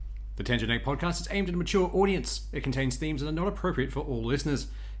The Tangent Egg podcast is aimed at a mature audience. It contains themes that are not appropriate for all listeners.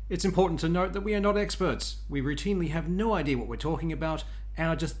 It's important to note that we are not experts. We routinely have no idea what we're talking about and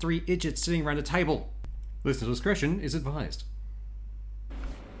are just three idiots sitting around a table. Listener discretion is advised.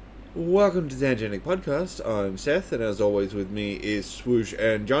 Welcome to the Tangent Egg podcast. I'm Seth, and as always with me is Swoosh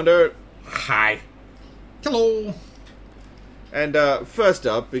and John Doe. Hi. Hello. And first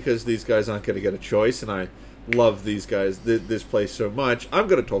up, because these guys aren't going to get a choice, and I love these guys, this place so much, I'm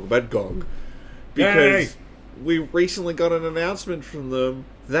going to talk about GoG. Because we recently got an announcement from them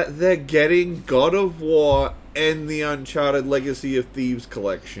that they're getting God of War and the Uncharted Legacy of Thieves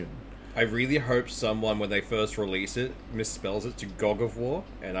collection. I really hope someone, when they first release it, misspells it to GoG of War,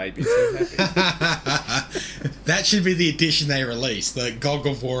 and I'd be so happy. That should be the edition they release, the GoG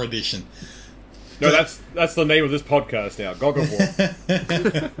of War edition. No, that's the name of this podcast now, GoG of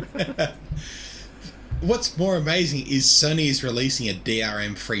War. What's more amazing is Sony is releasing a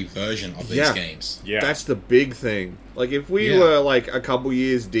DRM-free version of these games. Yeah. That's the big thing. Like, if we were, like, a couple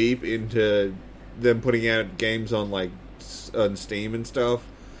years deep into them putting out games on, like, on Steam and stuff,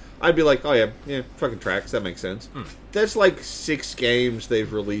 I'd be like, oh yeah, fucking tracks, that makes sense. There's, like, 6 games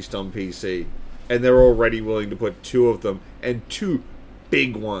they've released on PC, and they're already willing to put 2 of them, and 2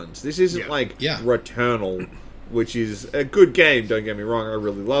 big ones. This isn't like Returnal, which is a good game, don't get me wrong, I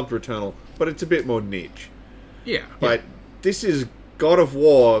really loved Returnal, but it's a bit more niche. Yeah. But this is God of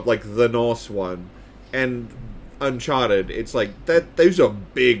War, like the Norse one, and Uncharted. It's like that. Those are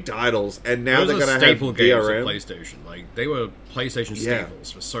big titles, and now they're going to have staple games DRM. of PlayStation. Like, they were PlayStation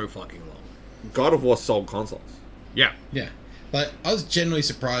staples for so fucking long. God of War sold consoles. Yeah. Yeah. But I was genuinely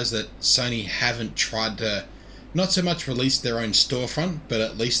surprised that Sony haven't tried to not so much release their own storefront, but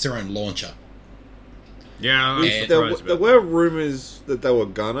at least their own launcher. Yeah, I'm surprised There about were rumors that they were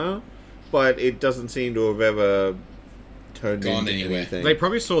gonna, but it doesn't seem to have ever turned Gone into anywhere. anything. They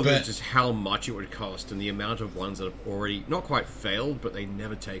probably saw just how much it would cost and the amount of ones that have already, not quite failed, but they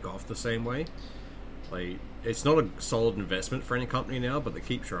never take off the same way. Like, it's not a solid investment for any company now, but they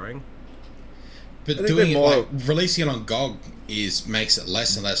keep trying. But doing it, releasing it on GOG makes it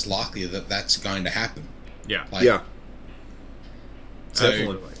less and less likely that that's going to happen. Yeah. So,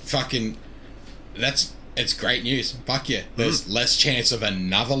 Definitely. fucking, it's great news. Fuck yeah. There's less chance of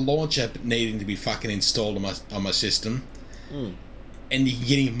another launcher needing to be fucking installed on my system. And you're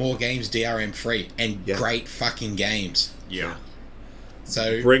getting more games DRM free and great fucking games. Yeah.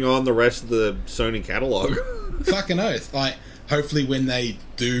 So bring on the rest of the Sony catalog. Fucking oath. Like, hopefully when they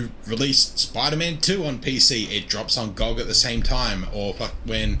do release Spider-Man 2 on PC, it drops on GOG at the same time. Or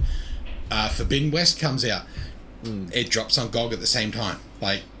when Forbidden West comes out, it drops on GOG at the same time.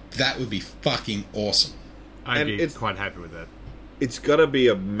 Like, that would be fucking awesome. I'd be quite happy with that. It's got to be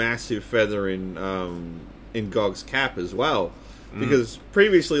a massive feather in GOG's cap as well. Because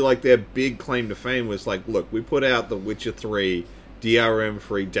previously, like, their big claim to fame was like, look, we put out The Witcher 3 DRM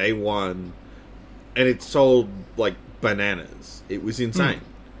free day one, and it sold like bananas. It was insane.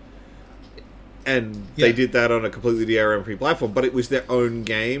 And they did that on a completely DRM free platform, but it was their own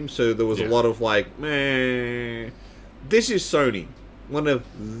game, so there was a lot of like, meh. This is Sony, one of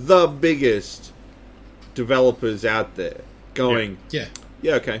the biggest developers out there, going,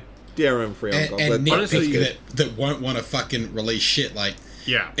 okay, DRM free on GOG. And nitpicky that won't want to fucking release shit. Like,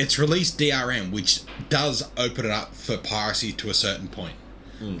 it's released DRM, which does open it up for piracy to a certain point.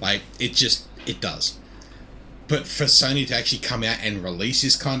 Like, it does. But for Sony to actually come out and release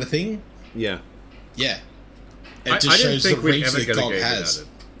this kind of thing, it just shows the reach that GOG has.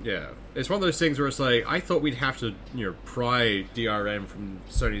 Yeah, it's one of those things where it's like, I thought we'd have to, pry DRM from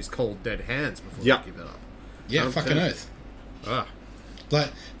Sony's cold dead hands before we give it up. Yeah, fucking oath. Like,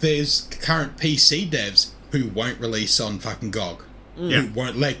 there's current PC devs who won't release on fucking GOG. Who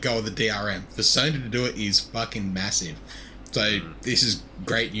won't let go of the DRM. For Sony to do it is fucking massive. So this is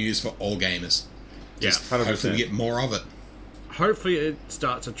great news for all gamers. Just hopefully we get more of it. Hopefully it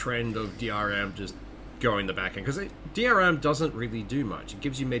starts a trend of DRM just going the back end, because DRM doesn't really do much. It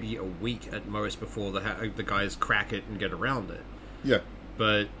gives you maybe a week at most before the guys crack it and get around it. Yeah.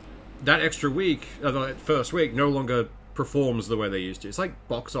 But that extra week, that first week, no longer performs the way they used to. It's like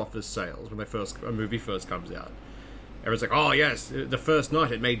box office sales when a movie first comes out. Everyone's like, oh yes, the first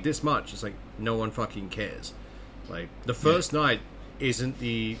night it made this much. It's like, no one fucking cares. Like, the first night isn't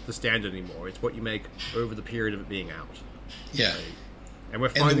the standard anymore. It's what you make over the period of it being out. Yeah. Like, and we're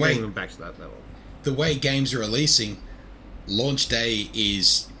finally getting them back to that level. The way games are releasing, launch day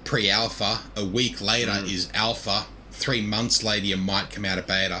is pre-alpha, a week later is alpha, 3 months later you might come out of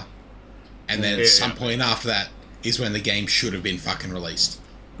beta, and then at some point after that is when the game should have been fucking released.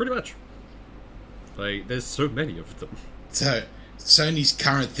 Pretty much. Like, there's so many of them. So Sony's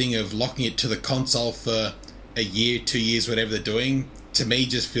current thing of locking it to the console for a year, 2 years, whatever they're doing, to me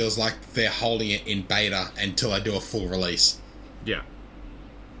just feels like they're holding it in beta until I do a full release. Yeah.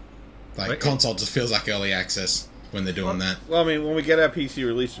 Like, console just feels like early access when they're doing that. Well, I mean, when we get our PC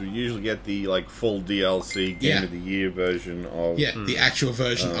release, we usually get the like full DLC Game of the Year version of... Yeah, the actual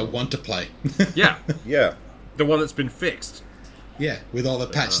version I want to play. Yeah. Yeah. The one that's been fixed. Yeah, with all the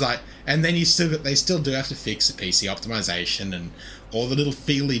patches. And then they still do have to fix the PC optimization and all the little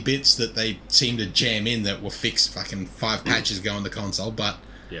feely bits that they seem to jam in that were fixed fucking 5 patches ago on the console, but...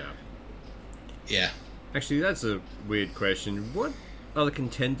 Yeah. Actually, that's a weird question. What are the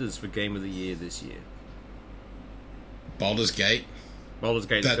contenders for Game of the Year this year? Baldur's Gate. Baldur's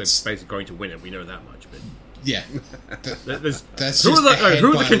Gate is basically going to win it. We know that much, but... Yeah. Who are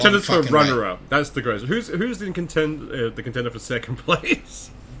the contenders for runner-up? That's the question. Who's the contender for second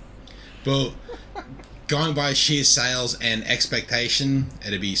place? Well, going by sheer sales and expectation,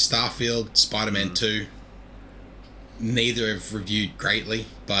 it'd be Starfield, Spider-Man 2. Neither have reviewed greatly,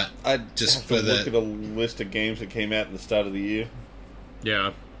 but I'd just have for to look at a list of games that came out at the start of the year.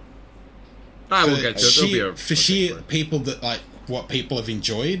 Yeah. I will get to it. For sheer people that like what people have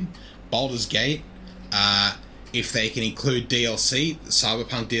enjoyed, Baldur's Gate. If they can include DLC, the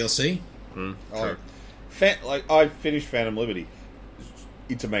Cyberpunk DLC. I finished Phantom Liberty.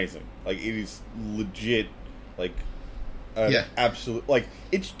 It's amazing. Like, it is legit. Like, absolute. Like,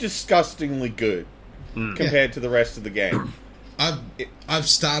 it's disgustingly good compared to the rest of the game. I've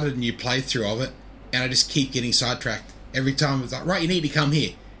started a new playthrough of it, and I just keep getting sidetracked every time. It's like, right, you need to come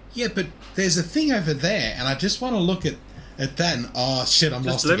here. Yeah, but there's a thing over there, and I just want to look at that, and oh shit, I'm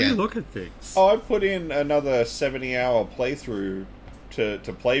lost again. Just let me look at things. I put in another 70-hour playthrough to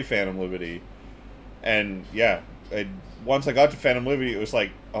play Phantom Liberty, and once I got to Phantom Liberty, it was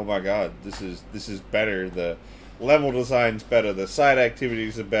like, oh my god, this is better. The level design's better, the side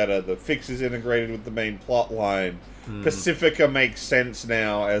activities are better, the fix is integrated with the main plot line. Pacifica makes sense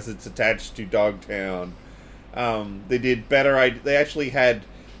now as it's attached to Dogtown. They did better. They actually had,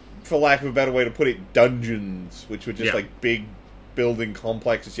 for lack of a better way to put it, dungeons, which were just like big building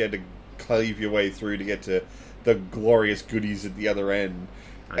complexes you had to cleave your way through to get to the glorious goodies at the other end.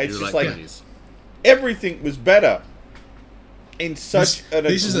 It's just like everything was better in such an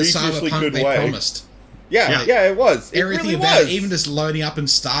egregiously good way. Promised. Yeah, it was. Everything really about was. Even just loading up and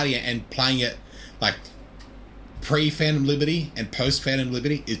starting it and playing it like pre-Phantom Liberty and post-Phantom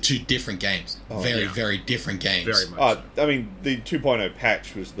Liberty is 2 different games. Very different games. Very much so. I mean, the 2.0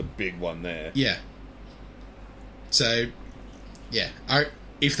 patch was the big one there. Yeah. So, yeah.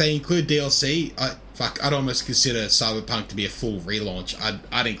 If they include DLC, I'd almost consider Cyberpunk to be a full relaunch.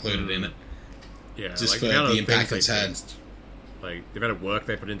 I'd include it in it. Yeah, just for the impact it's had. Like, the amount of work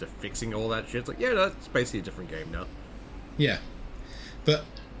they put into fixing all that shit. It's like, that's basically a different game now. Yeah. But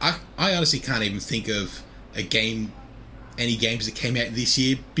I honestly can't even think of any games that came out this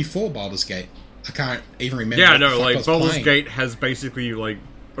year before Baldur's Gate. I can't even remember. Yeah, no, like, Baldur's Gate has basically, like,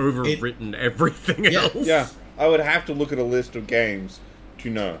 overwritten everything else. Yeah, I would have to look at a list of games to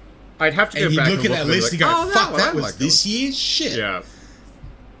know. I'd have to go back and look at that list and go, fuck, that was like this year? Shit. Yeah.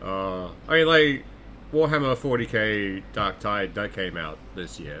 I mean, like, Warhammer 40k Dark Tide, that came out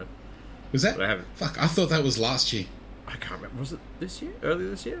this year. Was that? But I haven't. Fuck, I thought that was last year. I can't remember. Was it this year? Earlier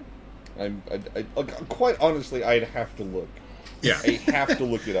this year? Quite honestly, I'd have to look. Yeah. I have to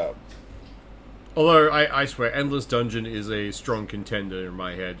look it up. Although, I swear, Endless Dungeon is a strong contender in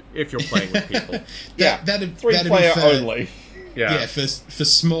my head, if you're playing with people. That'd 3-player only. Yeah, for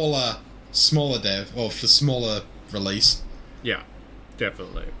smaller dev, or for smaller release. Yeah,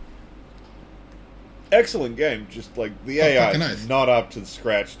 definitely. Excellent game, just like the AI is not up to the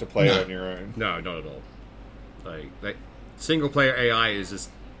scratch to play on your own. No, not at all. Like single player AI is just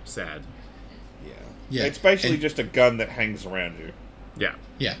sad. Yeah. It's basically just a gun that hangs around you. Yeah.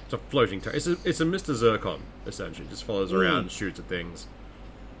 It's a floating target. It's a Mr. Zircon, essentially. Just follows around and shoots at things.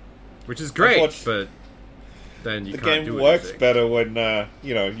 Which is great, but then you can't do anything. The game works better when,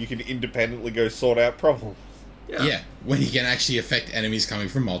 you can independently go sort out problems. Yeah, when you can actually affect enemies coming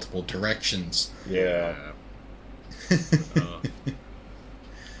from multiple directions. Yeah. But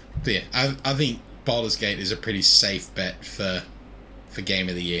yeah, I think Baldur's Gate is a pretty safe bet for Game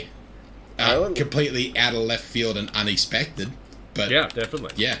of the Year. Completely out of left field and unexpected, but yeah,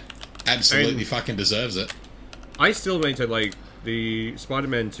 definitely. Yeah, absolutely fucking deserves it. I still maintain, like, the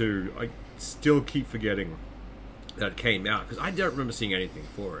Spider-Man 2, I still keep forgetting that it came out, because I don't remember seeing anything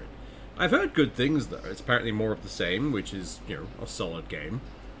for it. I've heard good things, though. It's apparently more of the same, which is, a solid game.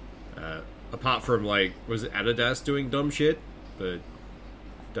 Apart from, like, was it Adidas doing dumb shit? But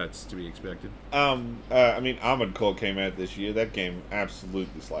that's to be expected. I mean, Armored Core came out this year. That game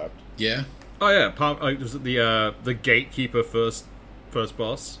absolutely slapped. Yeah. Oh yeah, was it the Gatekeeper first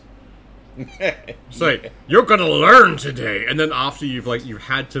boss? So you're gonna learn today, and then after you've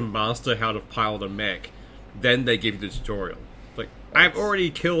had to master how to pilot a mech, then they give you the tutorial. Like, I've already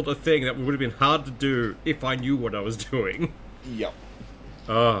killed a thing that would have been hard to do if I knew what I was doing. Yep.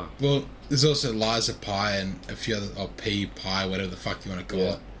 Oh. Well, there's also Liza Pi and a few other, or P Pi, whatever the fuck you want to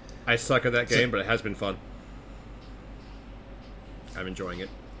call it. I suck at that game, but it has been fun. I'm enjoying it.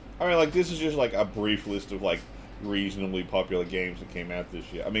 I mean, like, this is just like a brief list of like reasonably popular games that came out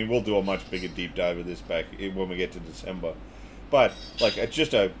this year. I mean, we'll do a much bigger deep dive of this when we get to December. But, like, it's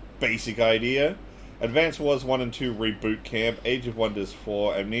just a basic idea. Advance Wars 1 and 2 Reboot Camp, Age of Wonders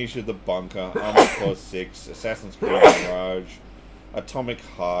 4, Amnesia the Bunker, Armored Core 6, Assassin's Creed Mirage, Atomic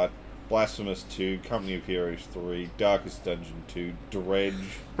Heart, Blasphemous 2, Company of Heroes 3, Darkest Dungeon 2, Dredge,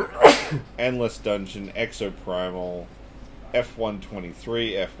 Endless Dungeon, Exoprimal,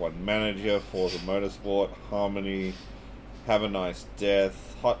 F123, F1 Manager, Forza Motorsport, Harmony, Have a Nice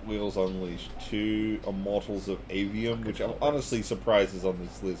Death, Hot Wheels Unleashed 2, Immortals of Avium, which I'm honestly surprised is on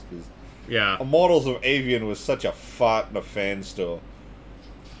this list, because Immortals of Avium was such a fart in a fan store.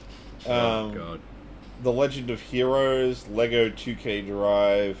 God. The Legend of Heroes, Lego 2K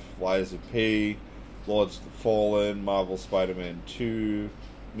Drive, Lies of P, Lords of the Fallen, Marvel Spider-Man 2,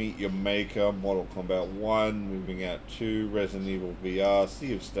 Meet Your Maker, Mortal Kombat 1, Moving Out 2, Resident Evil VR,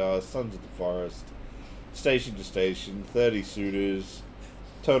 Sea of Stars, Sons of the Forest, Station to Station, 30 Suitors,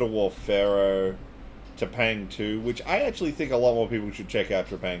 Total War Pharaoh, Trepang 2, which I actually think a lot more people should check out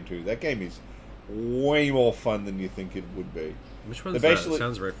Trepang 2. That game is way more fun than you think it would be. Which one's that? It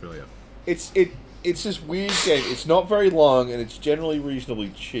sounds very familiar. It's this weird game. It's not very long, and it's generally reasonably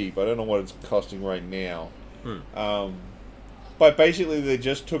cheap. I don't know what it's costing right now. But basically, they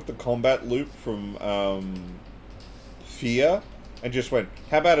just took the combat loop from Fear and just went,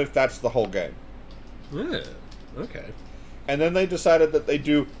 how about if that's the whole game? Yeah, okay. And then they decided that they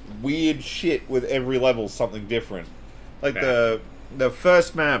do weird shit with every level, something different. Like the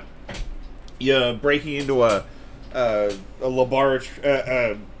first map, you're breaking into a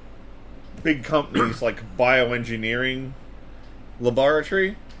laboratory, big company's like bioengineering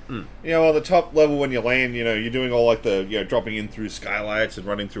laboratory. You know, on the top level when you land, you know, you're doing all like the, dropping in through skylights and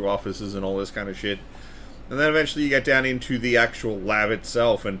running through offices and all this kind of shit. And then eventually you get down into the actual lab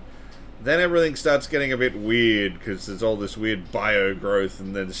itself, and then everything starts getting a bit weird because there's all this weird bio growth,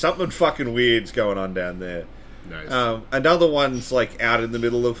 and then something fucking weird's going on down there. Nice. Another one's like out in the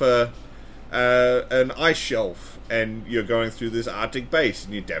middle of an ice shelf, and you're going through this Arctic base,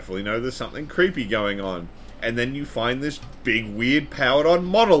 and you definitely know there's something creepy going on. And then you find this big, weird, powered-on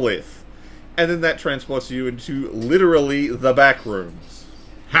monolith. And then that transports you into literally the back rooms.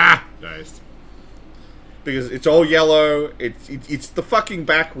 Ha! Nice. Because it's all yellow. It's the fucking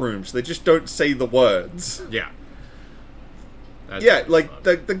back rooms. They just don't say the words. Yeah. That's like,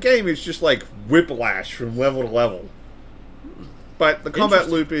 the game is just like whiplash from level to level. But the combat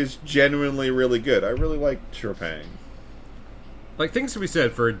loop is genuinely really good. I really like Trepang. Like, things to be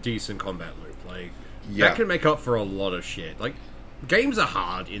said for a decent combat loop. Like, that can make up for a lot of shit. Like, games are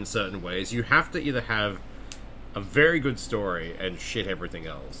hard in certain ways. You have to either have a very good story and shit everything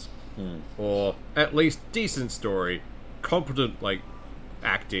else. Or at least decent story, competent, like,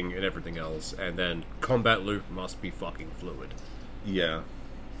 acting and everything else, and then combat loop must be fucking fluid. Yeah.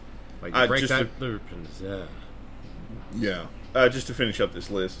 Like, you break that loop and... Yeah. Just to finish up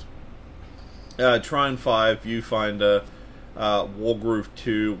this list. Trine 5, Viewfinder, Wargroove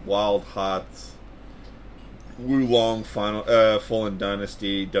 2, Wild Hearts, Wulong, Fallen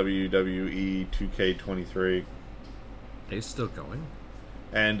Dynasty, WWE 2K23. It's still going.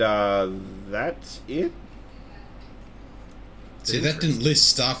 And that's it. See, that didn't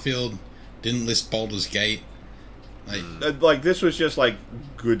list Starfield, didn't list Baldur's Gate. Like this was just like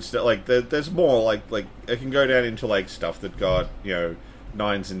good stuff. Like there's more. Like it can go down into like stuff that got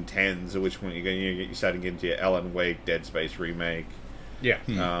 9s and 10s. At which point you're starting into your Alan Wake, Dead Space remake. Yeah.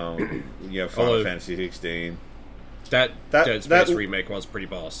 Final Fantasy 16. That Dead Space remake was pretty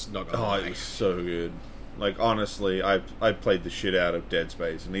boss. Not gonna lie. It was so good. Like honestly, I played the shit out of Dead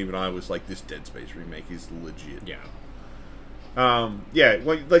Space, and even I was like, this Dead Space remake is legit. Yeah.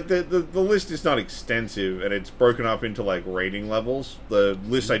 Like the list is not extensive, and it's broken up into like rating levels. The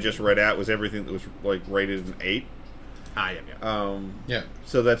list I just read out was everything that was like rated an 8. Yeah.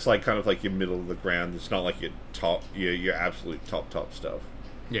 So that's like kind of like your middle of the ground. It's not like your top, your absolute top stuff.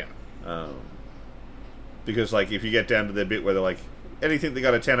 Yeah. Because like if you get down to the bit where they're like anything that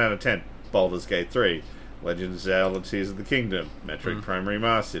got a 10 out of 10, Baldur's Gate 3. Legend of Zelda Tears of the Kingdom, Metroid Prime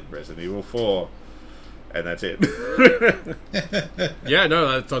Remastered, Resident Evil 4, and that's it. Yeah,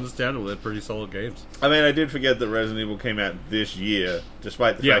 no, that's understandable. They're pretty solid games. I mean, I did forget that Resident Evil came out this year,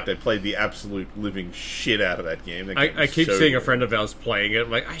 despite the fact I played the absolute living shit out of that game. I keep seeing a friend of ours playing it.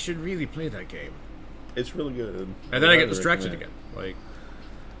 I'm like, I should really play that game. It's really good. And then I get distracted again.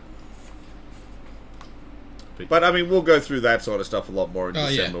 But I mean, we'll go through that sort of stuff a lot more in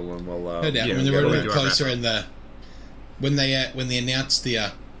December when we'll. No doubt. When they're a little closer in when they announce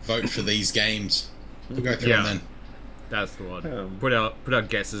the vote for these games, we'll go through them then. That's the one. Put our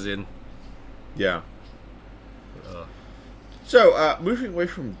guesses in. Yeah. So moving away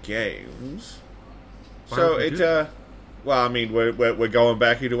from games. Well, I mean, we're going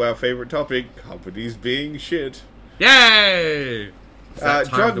back into our favorite topic: companies being shit. Yay!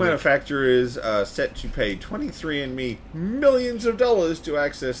 Drug manufacturers are set to pay 23andMe millions of dollars to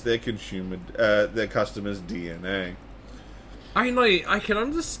access their customers' DNA. I mean, like, I can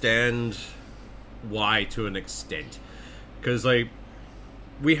understand why to an extent, because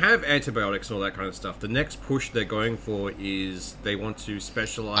we have antibiotics and all that kind of stuff. The next push they're going for is they want to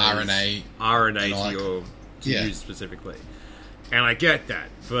specialize RNA to use specifically, and I get that,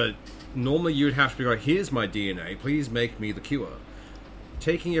 but normally you'd have to be like, here's my DNA, please make me the cure.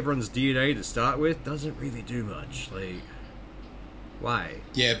 Taking everyone's DNA to start with doesn't really do much. Why?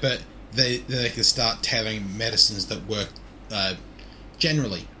 Yeah, but they can start tailoring medicines that work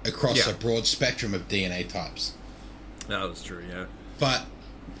generally across a broad spectrum of DNA types. That was true, yeah. But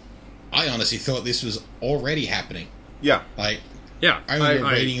I honestly thought this was already happening. Yeah. I remember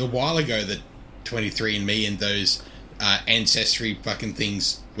reading a while ago that 23andMe and those Ancestry fucking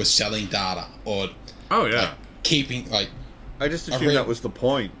things were selling data or keeping I just assumed that was the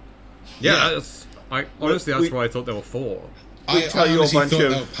point. Yeah. Honestly, that's what I thought they were for. I honestly thought they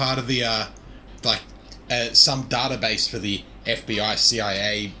were part of the some database for the FBI,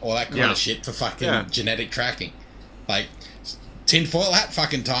 CIA, all that kind of shit for fucking genetic tracking. Tinfoil hat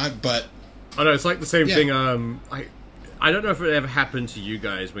fucking time, but I know it's like the same thing. I don't know if it ever happened to you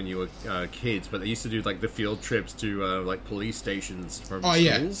guys when you were kids, but they used to do the field trips to police stations from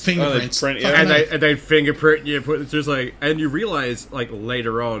schools. Fingerprints, and they'd fingerprint you, and you realize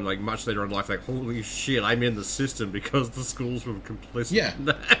later on, much later on in life, holy shit, I'm in the system because the schools were complicit in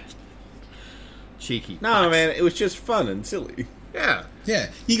that. Cheeky. No, man, it was just fun and silly. Yeah.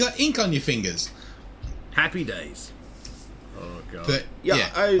 Yeah, you got ink on your fingers. Happy days. Oh god.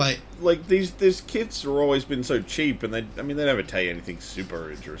 But these kits have always been so cheap, and they never tell you anything super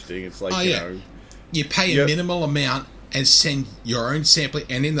interesting. It's you pay a minimal amount and send your own sample,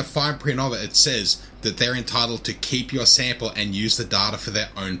 and in the fine print of it, it says that they're entitled to keep your sample and use the data for their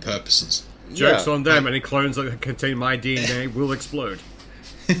own purposes. Joke's on them. Any clones that contain my DNA will explode.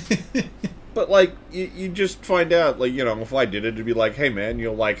 But you just find out, if I did it, it'd be like, hey man,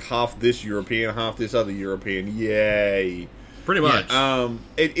 you're half this European, half this other European. Yay. Pretty much.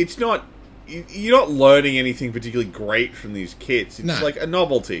 It's not. You're not learning anything particularly great from these kits. It's like a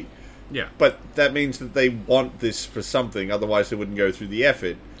novelty. Yeah. But that means that they want this for something, otherwise they wouldn't go through the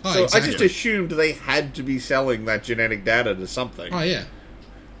effort. Oh, so exactly. I just assumed they had to be selling that genetic data to something. Oh yeah.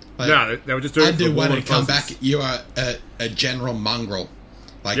 No, they were just doing it for the want to come back. You are a general mongrel.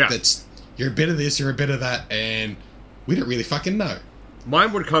 You're a bit of this, you're a bit of that, and we don't really fucking know.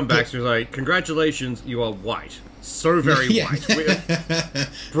 Mine would come back to congratulations, you are white. So very white.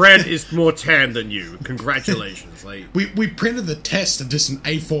 Brad is more tan than you. Congratulations. We printed the test and just an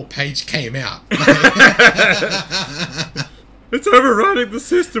A4 page came out. It's overriding the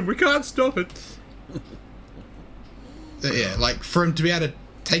system. We can't stop it. Yeah, for him to be able to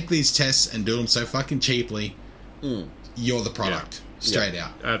take these tests and do them so fucking cheaply, you're the product. Straight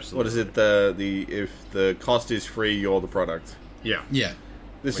out. Absolutely. What is it? If the cost is free, you're the product. Yeah. Yeah.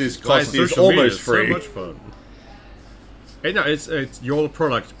 This is cost is almost free. So much fun. Hey, no, it's you're the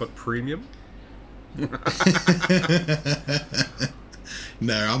product, but premium.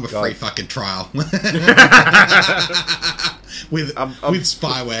 No, I'm a free fucking trial with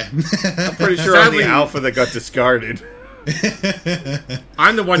spyware. I'm pretty sure I'm the alpha that got discarded.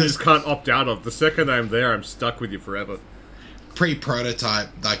 I'm the one you just can't opt out of. The second I'm there, I'm stuck with you forever. Pre-prototype,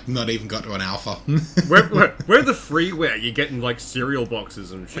 not even got to an alpha. We're the freeware. You're getting cereal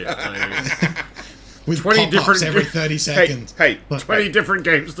boxes and shit. With 20 different every 30 seconds. Hey, 20 different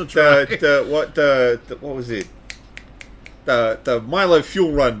games to try. What was it? The Milo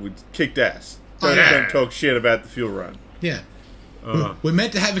fuel run would kicked ass. Don't talk shit about the fuel run. Yeah. We're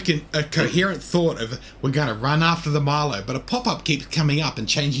meant to have a coherent thought of we're going to run after the Milo, but a pop-up keeps coming up and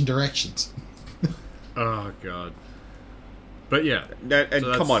changing directions. Oh god. But yeah. And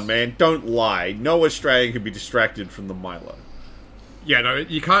come on, man, don't lie. No Australian can be distracted from the Milo. Yeah, no,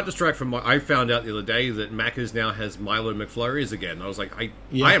 you can't distract from... I found out the other day that Macca's now has Milo McFlurries again. I was like, I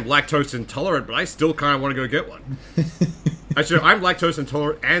am lactose intolerant, but I still kind of want to go get one. Actually, I'm lactose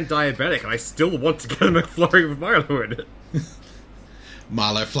intolerant and diabetic, and I still want to get a McFlurry with Milo in it.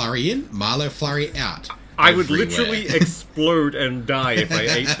 Milo Flurry in, Milo Flurry out. I would literally explode and die if I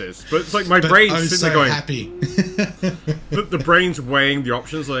ate this. But it's like my brain's sitting there going... happy. the brain's weighing the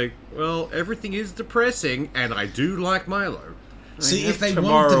options like, well, everything is depressing, and I do like Milo. See, if they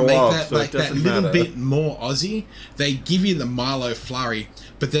wanted to make that little bit more Aussie, they give you the Milo Flurry,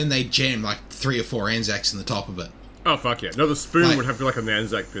 but then they jam like 3 or 4 Anzacs in the top of it. Oh, fuck yeah. No, the spoon would have to be like an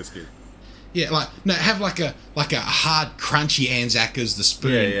Anzac biscuit. Yeah, have like a hard, crunchy Anzac as the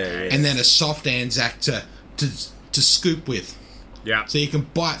spoon, and then a soft Anzac to scoop with. Yeah. So you can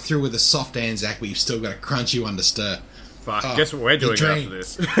bite through with a soft Anzac, but you've still got a crunchy one to stir. Fuck, guess what we're doing after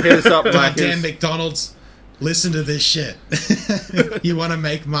this? Hit us up, Goddamn McDonald's. Listen to this shit. You want to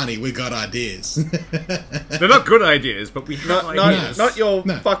make money? We got ideas. They're not good ideas, but we have ideas. Not your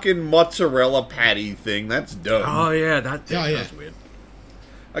fucking mozzarella patty thing. That's dumb. Oh, yeah, that's weird.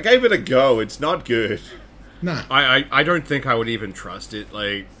 I gave it a go. It's not good. No. I don't think I would even trust it.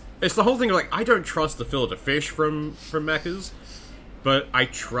 Like, it's the whole thing, like, I don't trust the fillet of fish from Macca's, but I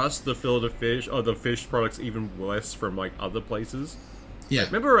trust the fillet of fish, or the fish products even less from, like, other places. Yeah.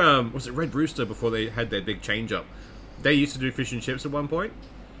 Remember, was it Red Rooster before they had their big change up? They used to do fish and chips at one point.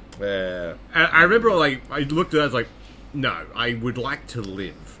 Yeah. And I remember, like, I looked at it, I was like, no, I would like to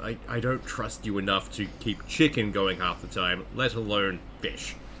live. I don't trust you enough to keep chicken going half the time, let alone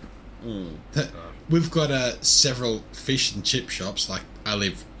fish. We've got several fish and chip shops. Like, I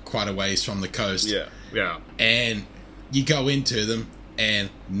live quite a ways from the coast. Yeah. And you go into them, and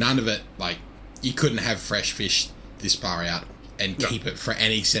none of it, like, you couldn't have fresh fish this far out and keep it for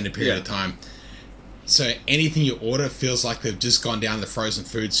any extended period of time. So anything you order feels like they've just gone down the frozen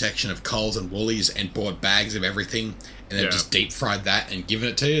food section of Coles and Woolies and bought bags of everything, and they've just deep fried that and given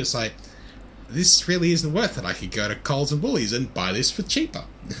it to you. It's like, this really isn't worth it. I could go to Coles and Woolies and buy this for cheaper.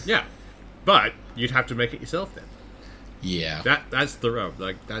 Yeah, but you'd have to make it yourself then. Yeah, that's the rub.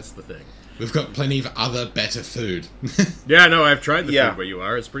 Like, that's the thing. We've got plenty of other better food. Yeah, no, I've tried the food where you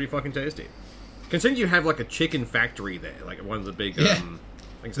are. It's pretty fucking tasty. Considering you have, like, a chicken factory there, like one of the big, I think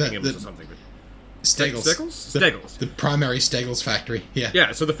it's Ingham's or something. But Steggles? The primary Steggles factory,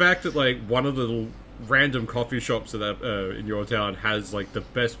 Yeah, so the fact that, like, one of the little random coffee shops that in your town has, like, the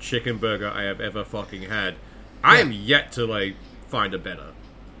best chicken burger I have ever fucking had, I am yet to, like, find a better.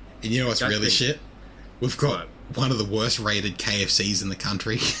 And you know what's really shit? We've got one of the worst rated KFCs in the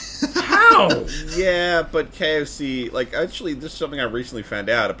country. How? Yeah, but KFC, like, actually, this is something I recently found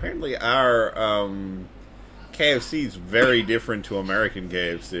out. Apparently, our KFC is very different to American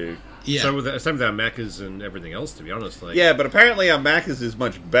KFC. Yeah. So with some of our Macca's and everything else, to be honest. Like, yeah, but apparently our Macca's is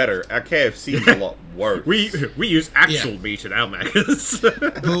much better. Our KFC is a lot worse. We use actual meat in our Macca's.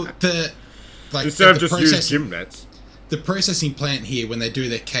 Well, instead of just use gym nets. The processing plant here, when they do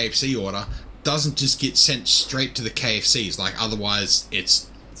their KFC order, doesn't just get sent straight to the KFCs. Like, otherwise, it's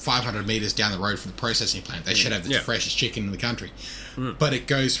 500 meters down the road from the processing plant. They should have the freshest chicken in the country. But it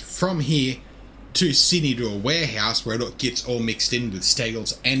goes from here to Sydney to a warehouse where it gets all mixed in with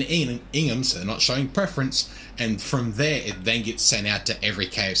Steggles and Ingham's, so they're not showing preference. And from there, it then gets sent out to every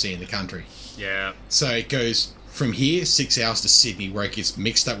KFC in the country. Yeah. So it goes from here, 6 hours to Sydney, where it gets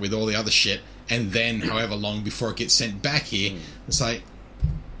mixed up with all the other shit, and then however long before it gets sent back here. It's like,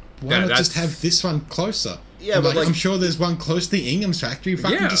 why not just have this one closer? Yeah, but like, I'm sure there's one close to the Ingham's factory.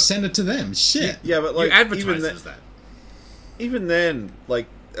 Fucking just send it to them. Shit. Yeah, but like, you advertise that. Even then, like,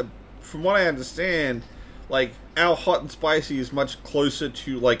 from what I understand, like, our hot and spicy is much closer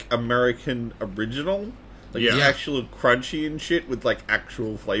to, like, American original. Like, the actual crunchy and shit with, like,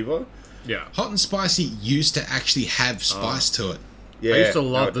 actual flavor. Yeah. Hot and spicy used to actually have spice to it. Yeah, I used to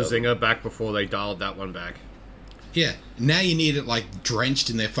love the Zinger back before they dialed that one back. Yeah. Now you need it, like,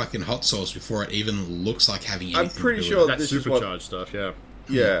 drenched in their fucking hot sauce before it even looks like having anything. I'm pretty sure that this is supercharged stuff,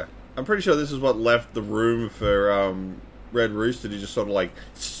 Yeah. I'm pretty sure this is what left the room for Red Rooster to just sort of, like,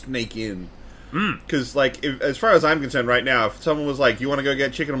 snake in. Because, like, as far as I'm concerned right now, if someone was like, you want to go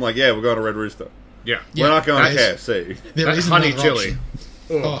get chicken? I'm like, yeah, we're going to Red Rooster. Yeah. We're not going to KFC. There is honey chili.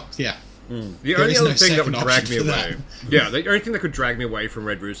 Oh, yeah. The only other thing that would drag me away... Yeah, the only thing that could drag me away from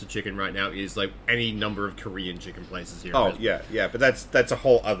Red Rooster chicken right now is, like, any number of Korean chicken places here. Oh, yeah, but that's a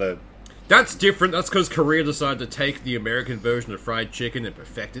whole other... That's different. That's because Korea decided to take the American version of fried chicken and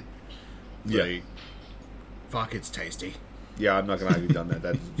perfect it. Yeah. Like, fuck, it's tasty. Yeah, I'm not going to argue on that.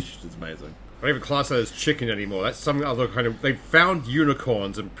 That's just amazing. I don't even class that as chicken anymore. That's some other kind of... They found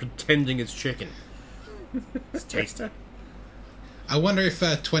unicorns and pretending it's chicken. It's tasty. I wonder if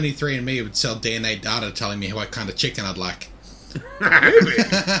 23andMe would sell DNA data telling me what kind of chicken I'd like. Maybe.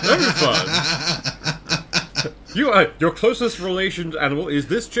 That'd be fun. Your closest relation to animal is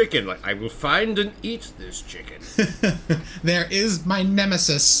this chicken. Like, I will find and eat this chicken. There is my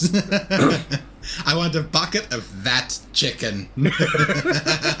nemesis. I want a bucket of that chicken.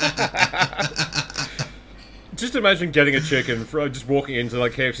 Just imagine getting a chicken, just walking into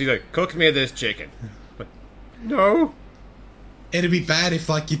like KFC, like, cook me this chicken. Like, no. It'd be bad if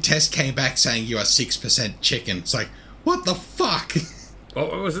like your test came back saying you are 6% chicken. It's like, what the fuck?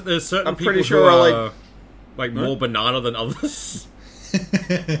 Oh, was it? There's certain I'm people pretty sure who I are like more banana than others.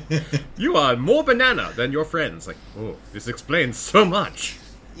 You are more banana than your friends. Like, oh, this explains so much.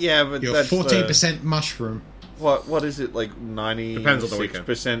 Yeah, but You're that's 14% mushroom. What is it, like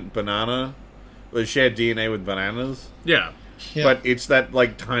 96% banana? They share DNA with bananas? Yeah. But it's that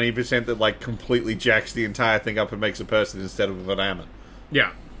like tiny percent that like completely jacks the entire thing up and makes a person instead of a banana.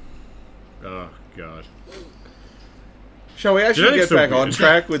 Yeah. Oh, God. Shall we actually Genetics get back are on weird.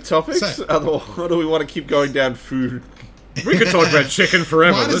 track with topics? So- Otherwise, or do we want to keep going down food? We could talk about chicken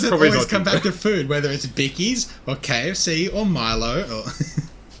forever. Why does Let's it probably always not come do back that. to food, whether it's Bickie's or KFC or Milo? Or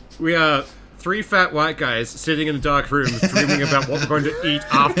We are three fat white guys sitting in a dark room dreaming about what we're going to eat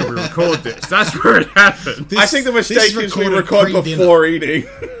after we record this. That's where it happened. I think the mistake is we recorded record pre-dinner. before eating.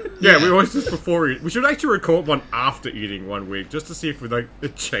 Yeah, we always just before eating. We should actually record one after eating one week, just to see if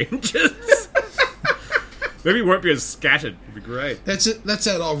it changes. Maybe it won't be as scattered. It'd be great. That's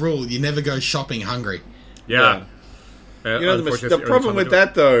that old rule. You never go shopping hungry. Yeah. You know, the problem with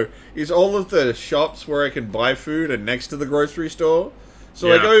that, though, is all of the shops where I can buy food are next to the grocery store.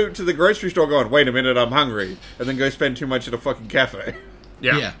 So I go to the grocery store going, wait a minute, I'm hungry. And then go spend too much at a fucking cafe.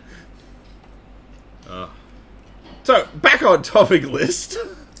 Yeah. So, back on topic list.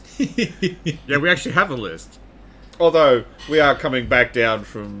 Yeah, we actually have a list. Although, we are coming back down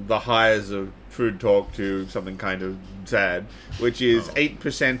from the highs of food talk to something kind of sad, which is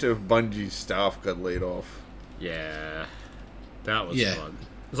 8% of Bungie's staff got laid off. Yeah. That was Yeah. fun.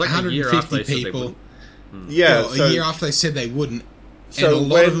 It was like a year after 150 they said they people. wouldn't. Yeah, Well, so, a year after they said they wouldn't. So and a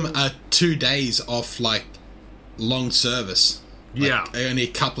lot of when- them are 2 days off, like, long service. Like, Yeah. only a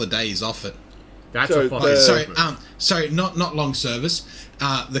couple of days off it. That's So a fucking the- Sorry, not long service.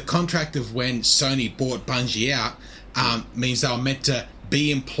 The contract of when Sony bought Bungie out means they were meant to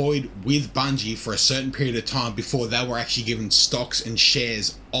be employed with Bungie for a certain period of time before they were actually given stocks and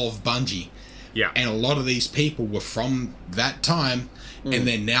shares of Bungie. Yeah. And a lot of these people were from that time, and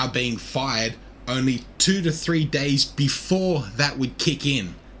they're now being fired only 2 to 3 days before that would kick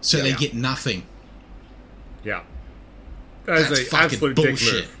in. So they get nothing. Yeah. That is That's an fucking absolute bullshit.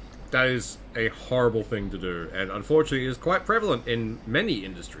 dick move. That is a horrible thing to do, and unfortunately is quite prevalent in many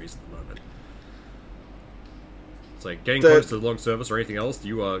industries at the moment. It's like getting close to the long service or anything else,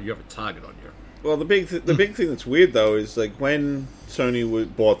 you have a target on you. Well, the big thing that's weird, though, is like when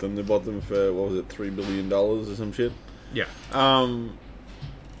Sony bought them, they bought them for, what was it, $3 billion or some shit? Yeah.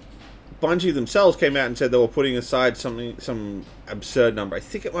 Bungie themselves came out and said they were putting aside some absurd number. I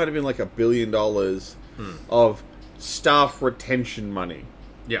think it might have been like $1 billion of staff retention money.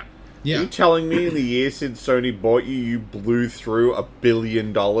 Yeah. Yeah. Are you telling me in the year since Sony bought you, you blew through $1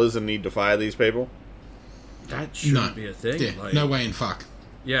 billion and need to fire these people? That shouldn't be a thing. Yeah, Like, no way in fuck.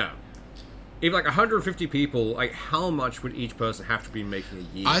 Yeah. If like 150 people, like how much would each person have to be making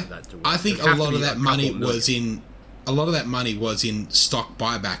a year for that to work? I think It'd a have to lot be of that couple money million. was in stock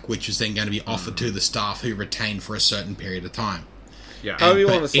buyback, which was then going to be offered to the staff who retained for a certain period of time. Yeah. However you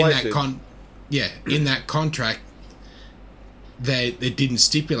But want to slice it. In that contract, they didn't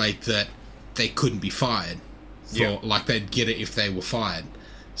stipulate that they couldn't be fired. Like they'd get it if they were fired.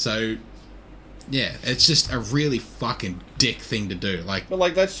 So, yeah, it's just a really fucking dick thing to do. Like, But,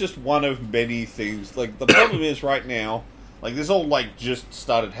 like, that's just one of many things. Like, the problem is right now, like, this all, like, just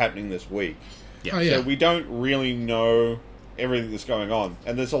started happening this week. oh yeah, So we don't really know everything that's going on.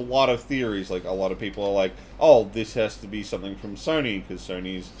 And there's a lot of theories. Like, a lot of people are like, oh, this has to be something from Sony, because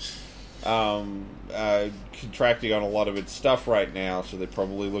Sony's contracting on a lot of its stuff right now. So they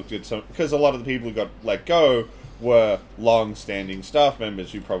probably looked at some... Because a lot of the people who got let go were long-standing staff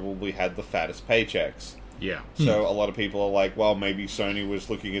members who probably had the fattest paychecks. Yeah. So a lot of people are like, well, maybe Sony was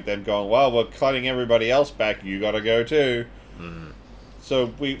looking at them going, well, we're cutting everybody else back, you gotta go too. So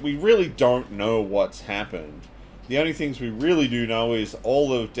we really don't know what's happened. The only things we really do know is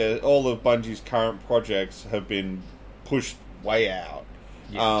all of Bungie's current projects have been pushed way out.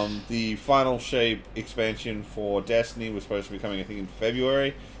 Yeah. The Final Shape expansion for Destiny was supposed to be coming, I think, in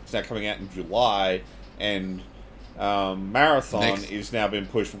February. It's now coming out in July, and Marathon is now been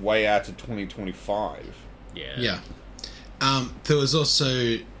pushed way out to 2025. Yeah. There was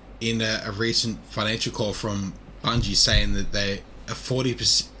also in a recent financial call from Bungie saying that they a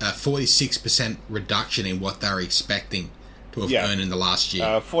 46% reduction in what they're expecting to have earned in the last year.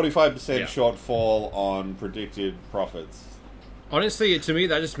 45% shortfall on predicted profits. Honestly, to me,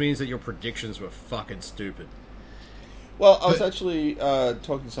 that just means that your predictions were fucking stupid. Well, I was actually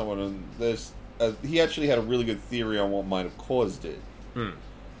talking to someone, and he actually had a really good theory on what might have caused it.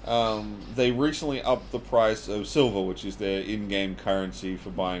 They recently upped the price of silver, which is their in-game currency for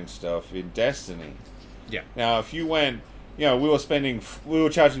buying stuff in Destiny. Yeah. Now, if you went, we were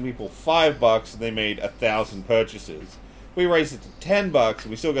charging people $5 and they made 1,000 purchases. We raised it to $10 and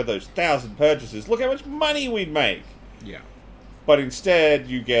we still got those 1,000 purchases. Look how much money we'd make. Yeah. But instead,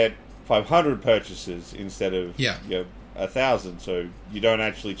 you get 500 purchases instead of 1,000. So you don't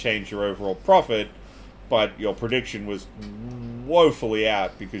actually change your overall profit, but your prediction was woefully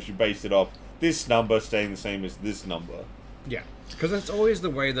out because you based it off this number staying the same as this number. Yeah. Because that's always the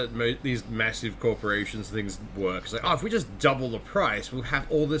way that these massive corporations things work. It's like, if we just double the price, we'll have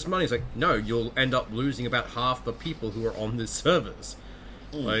all this money. It's like, no, you'll end up losing about half the people who are on this service.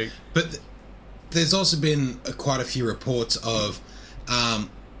 But there's also been quite a few reports of,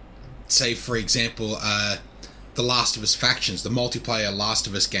 say, for example, the Last of Us Factions, the multiplayer Last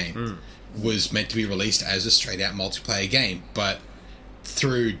of Us game, was meant to be released as a straight-out multiplayer game, but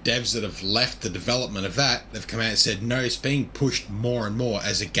through devs that have left the development of that, they've come out and said, no, it's being pushed more and more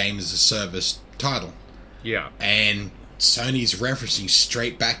as a game-as-a-service title. Yeah. And Sony's referencing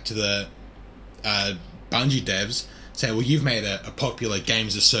straight back to the Bungie devs, saying, well, you've made a popular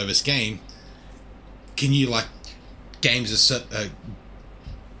games-as-a-service game. Can you,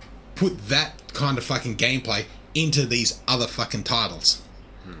 put that kind of fucking gameplay into these other fucking titles?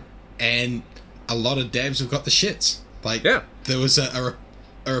 And a lot of devs have got the shits. There was a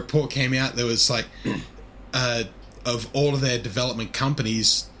report came out. There was of all of their development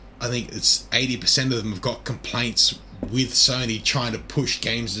companies, I think it's 80% of them have got complaints with Sony trying to push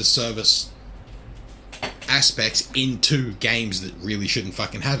games as a service aspects into games that really shouldn't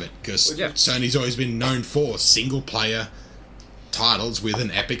fucking have it. Because Sony's always been known for single player titles with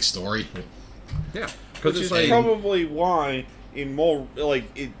an epic story. Yeah, which is probably why in more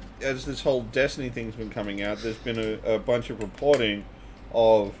as this whole Destiny thing's been coming out, there's been a bunch of reporting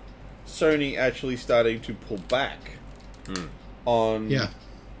of Sony actually starting to pull back on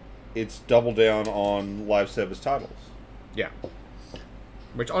its double down on live service titles. Yeah.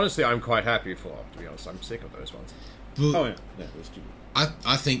 Which, honestly, I'm quite happy for, to be honest. I'm sick of those ones. Well, that's stupid.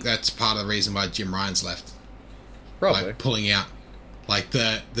 I think that's part of the reason why Jim Ryan's left. Probably. Pulling out.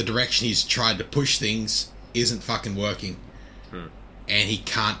 The direction he's tried to push things isn't fucking working. And he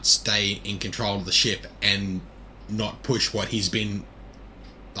can't stay in control of the ship and not push what he's been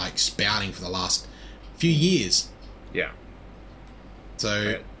spouting for the last few years. Yeah.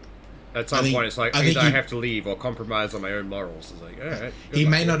 So at some point, it's like either I have to leave or compromise on my own morals. It's like, all right. He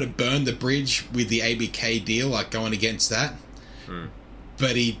may not have burned the bridge with the ABK deal, going against that,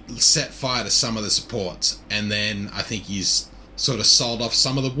 but he set fire to some of the supports, and then I think he's sort of sold off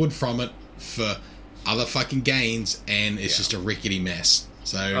some of the wood from it for other fucking gains, and it's just a rickety mess.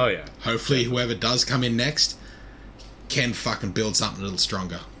 So hopefully whoever does come in next can fucking build something a little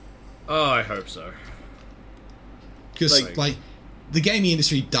stronger. Oh, I hope so. Because the gaming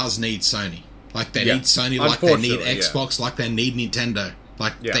industry does need Sony. They need Sony, they need Xbox, they need Nintendo.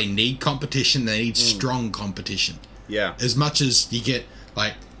 They need competition, they need strong competition. Yeah. As much as you get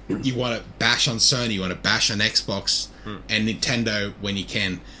you want to bash on Sony, you want to bash on Xbox and Nintendo when you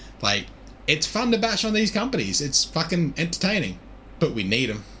can. It's fun to bash on these companies. It's fucking entertaining. But we need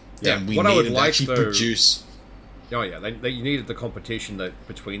them. Yeah. And we need them to actually produce. Oh, yeah. You needed the competition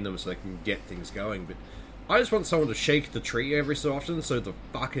between them so they can get things going. But I just want someone to shake the tree every so often so the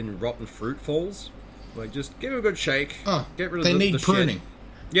fucking rotten fruit falls. Just give it a good shake. Oh, get rid of they need pruning. Shit.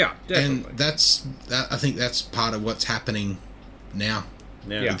 Yeah, definitely. And I think that's part of what's happening now.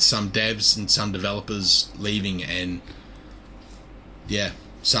 Yeah. With some devs and some developers leaving and... Yeah.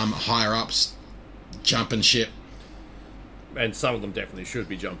 Some higher-ups jumping ship. And some of them definitely should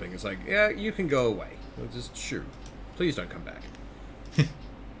be jumping. It's like, yeah, you can go away. Just shoot. Please don't come back.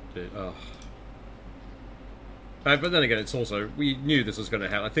 But then again, it's also... We knew this was going to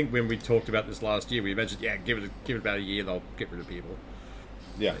happen. I think when we talked about this last year, we mentioned, give it about a year, they'll get rid of people.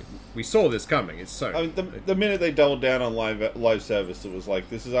 Yeah. We saw this coming. It's so... I mean, the minute they doubled down on live service, it was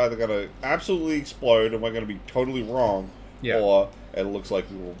this is either going to absolutely explode and we're going to be totally wrong, or it looks like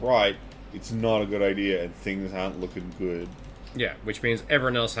we were right, it's not a good idea and things aren't looking good. Yeah, which means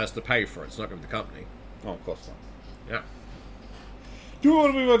everyone else has to pay for it. It's not going to be the company. Oh, of course not. Yeah. Do we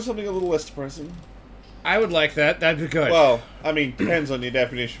want to move on to something a little less depressing? I would like that. That'd be good. Well, I mean, depends on your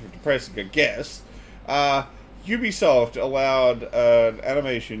definition of depressing, I guess. Ubisoft allowed an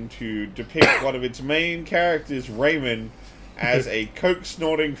animation to depict one of its main characters, Raymond, as a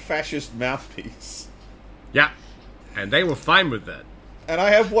coke-snorting fascist mouthpiece. Yeah. And they were fine with that. And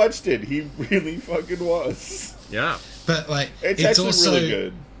I have watched it. He really fucking was. Yeah. But, like, it's it's actually also really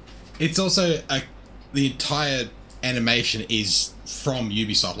good. It's also the entire animation is from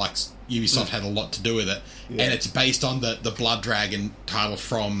Ubisoft. Like, Ubisoft had a lot to do with it, and it's based on the Blood Dragon title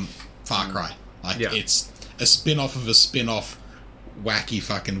from Far Cry. Like, it's a spin-off of a spin-off wacky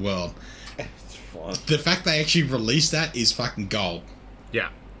fucking world. It's fun. The fact they actually released that is fucking gold. Yeah.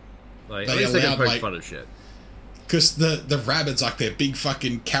 Like, They at least they can allowed, poke like, fun of shit. Because the rabbits, like, their big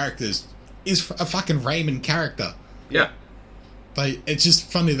fucking characters, is a fucking Raymond character. Yeah. It's just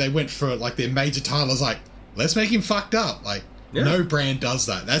funny they went for, like, their major title is like, let's make him fucked up. Like, no brand does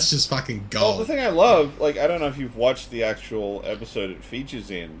that. That's just fucking gold. Well, the thing I love, like, I don't know if you've watched the actual episode it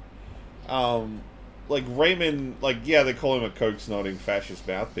features in, like, Raymond, like, yeah, they call him a coke-snorting fascist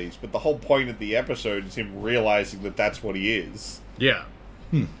mouthpiece, but the whole point of the episode is him realizing that that's what he is. Yeah.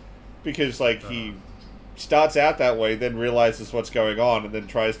 Because, like, he starts out that way, then realizes what's going on, and then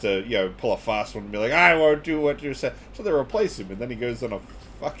tries to, you know, pull a fast one and be like, I won't do what you said. So they replace him, and then he goes on a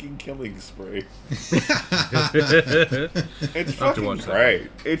fucking killing spree. It's fucking great.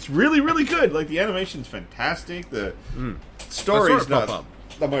 It's really, really good. Like, the animation's fantastic. The story's not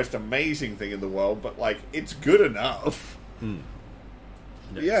the most amazing thing in the world, but, like, it's good enough.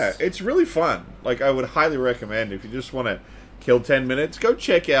 Yes. Yeah, it's really fun. Like, I would highly recommend, if you just want to kill 10 minutes, go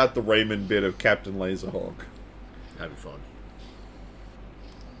check out the Raymond bit of Captain Laserhawk. That'd be fun.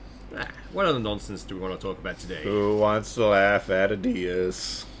 What other nonsense do we want to talk about today? Who wants to laugh at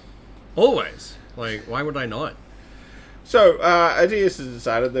Adidas? Always. Like, why would I not? So, Adidas has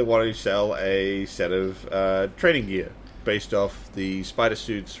decided they want to sell a set of training gear based off the spider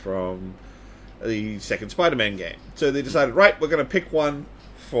suits from the second Spider-Man game. So they decided, right, we're going to pick one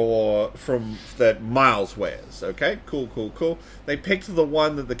from that Miles wears. Okay, cool. They picked the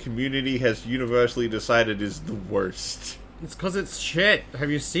one that the community has universally decided is the worst. It's because it's shit. Have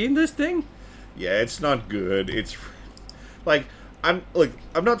you seen this thing? Yeah, it's not good. It's like I'm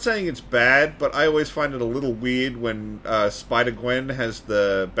not saying it's bad, but I always find it a little weird when Spider-Gwen has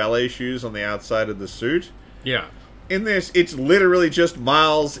the ballet shoes on the outside of the suit. Yeah. In this, it's literally just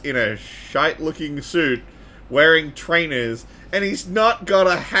Miles in a shite-looking suit, wearing trainers, and he's not got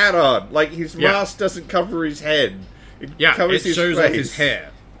a hat on. Like, his mask doesn't cover his head. It covers his shows face. off his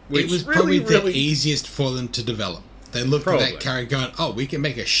hair. It was probably the easiest for them to develop. They looked at that character going, oh, we can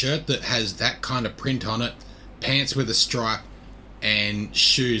make a shirt that has that kind of print on it, pants with a stripe, and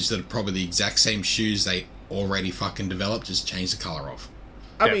shoes that are probably the exact same shoes they already fucking developed, just change the colour off.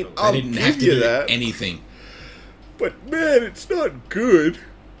 I mean, I'll they didn't give have to you do that. anything. But, man, it's not good.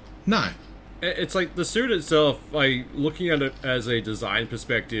 No. It's like the suit itself, like looking at it as a design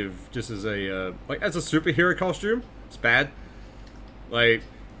perspective, just as a as a superhero costume, it's bad. Like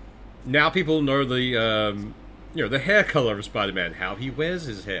now people know the hair color of Spider-Man, how he wears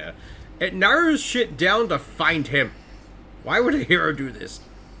his hair. It narrows shit down to find him. Why would a hero do this?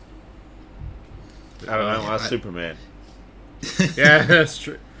 I don't know. Ask Superman. Yeah, that's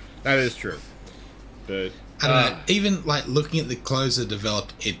true. That is true. But I don't know. Even like looking at the clothes they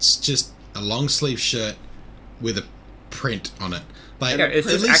developed, it's just a long sleeve shirt with a print on it. Like, yeah, it's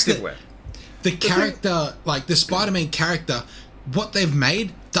just activewear. The character, like the Spider-Man character, what they've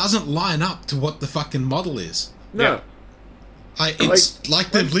made doesn't line up to what the fucking model is. No. Yeah. It's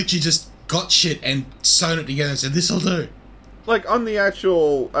like they've literally just got shit and sewn it together and said, this'll do. Like, on the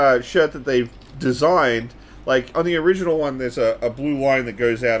actual shirt that they've designed, like, on the original one, there's a blue line that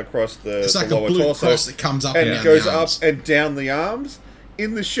goes out across the It's like lower a blue torso. cross that comes up and and it down goes the up arms. and down the arms.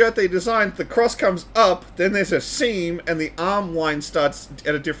 In the shirt they designed, the cross comes up, then there's a seam, and the arm line starts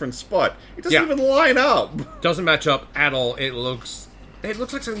at a different spot. It doesn't even line up. Doesn't match up at all. It looks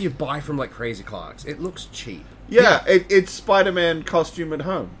like something you buy from like Crazy Clerks. It looks cheap. Yeah. It's Spider-Man costume at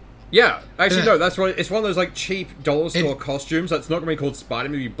home. Yeah, actually, no, that's what it's one of those like cheap dollar store costumes that's not going to be called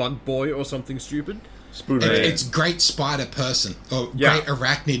Spider-Man, maybe Bug Boy or something stupid. It's great spider person or great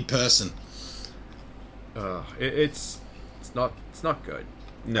arachnid person. It's not good.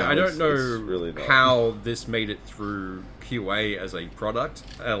 No, I don't know really not. how this made it through QA as a product,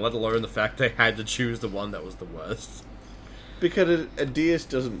 let alone the fact they had to choose the one that was the worst. Because Adidas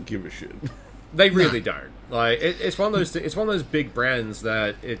doesn't give a shit. They really don't. Like it's one of those. It's one of those big brands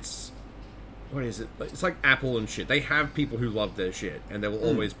that it's. What is it? It's like Apple and shit. They have people who love their shit, and they will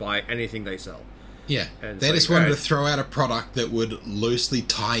always buy anything they sell. Yeah, and they just wanted to throw out a product that would loosely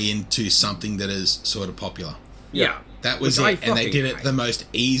tie into something that is sort of popular. Yeah. That was it, and they did it the most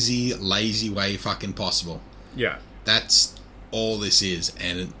easy, lazy way fucking possible. Yeah. That's all this is,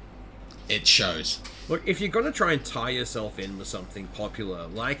 and it shows. Look, if you're going to try and tie yourself in with something popular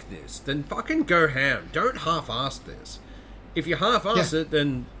like this, then fucking go ham. Don't half-ass this. If you half-ass it,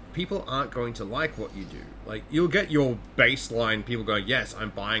 then people aren't going to like what you do. Like, you'll get your baseline people going, yes, I'm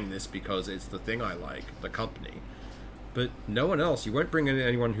buying this because it's the thing I like, the company. But no one else. You won't bring in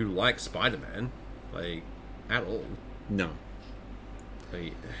anyone who likes Spider-Man, like, at all. No.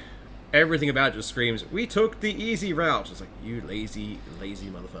 Like, everything about it just screams, we took the easy route. It's like, you lazy, lazy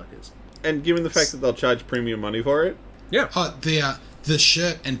motherfuckers. And given the fact that they'll charge premium money for it? Yeah. Oh, the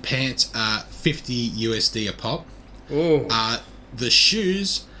shirt and pants are 50 USD a pop. Oh. The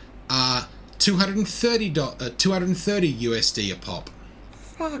shoes are $230 USD a pop.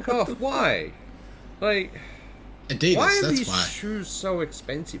 Fuck off. Why? Like, Adidas, why are that's these why. shoes so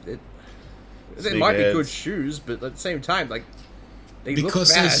expensive? They might be good shoes, but at the same time, like, they because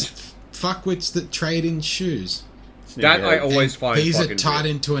look bad. there's fuckwits that trade in shoes. That I always find these fucking are tied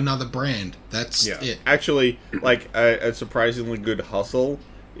weird. into another brand. That's it. Actually, like, a surprisingly good hustle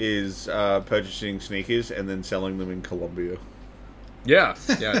is purchasing sneakers and then selling them in Colombia. Yeah,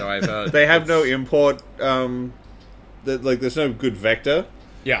 no, I've heard. They have no import, there's no good vector.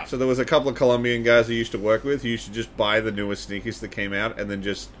 Yeah. So there was a couple of Colombian guys I used to work with who used to just buy the newest sneakers that came out and then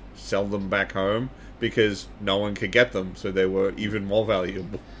just sell them back home because no one could get them, so they were even more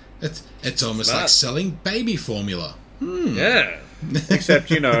valuable. It's almost like selling baby formula. Yeah. Except,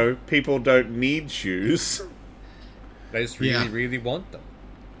 people don't need shoes. They just really want them.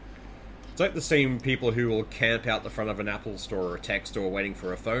 It's like the same people who will camp out the front of an Apple store or a tech store waiting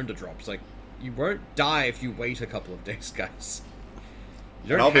for a phone to drop. It's like, you won't die if you wait a couple of days, guys.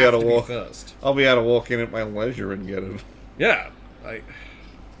 You don't have to be first. I'll be able to walk in at my leisure and get it. Yeah.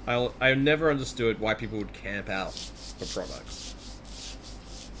 I never understood why people would camp out for products.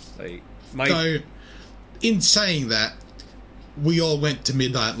 So, in saying that, we all went to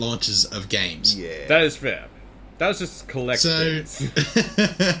midnight launches of games. Yeah. That is fair. That was just collective. So,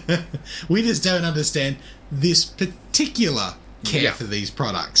 we just don't understand this particular care for these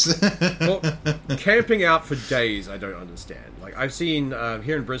products. Well, camping out for days, I don't understand. Like, I've seen,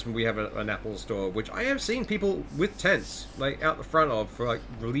 here in Brisbane, we have an Apple store, which I have seen people with tents, like, out the front of, for, like,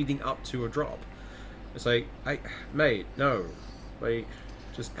 leading up to a drop. It's like, mate, no. Like,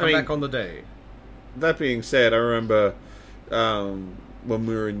 just come back on the day. That being said, I remember when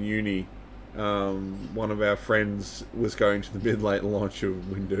we were in uni, one of our friends was going to the midnight launch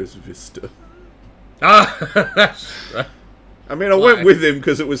of Windows Vista. That's right. I mean, I went with him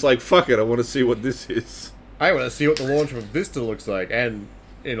because it was like, fuck it, I want to see what this is. I want to see what the launch of Vista looks like, and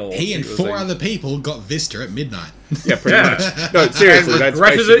in all he and four other people got Vista at midnight. Yeah, pretty much. No, seriously, that's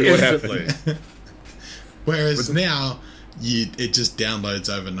basically what happened. Whereas now, it just downloads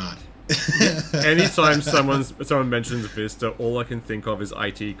overnight. Anytime someone mentions Vista, all I can think of is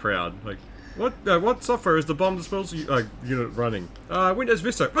IT Crowd. Like, what software is the bomb disposal unit running? Windows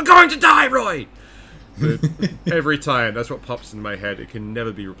Vista. We're going to die, Roy! But every time, that's what pops in my head. It can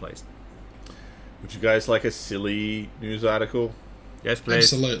never be replaced. Would you guys like a silly news article? Yes,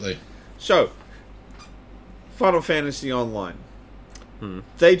 please. Absolutely. So, Final Fantasy Online.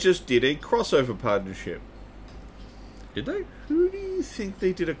 They just did a crossover partnership. Did they? Who do you think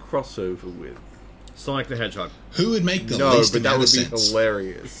they did a crossover with? Sonic the Hedgehog. Who would make the least amount of sense? No, but that would be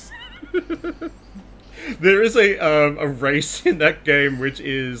hilarious. There is a race in that game which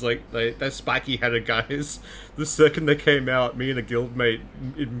is like that Spiky Headed guys. The second they came out, me and a guildmate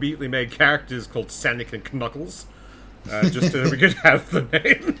immediately made characters called Sonic and Knuckles, just so we could have the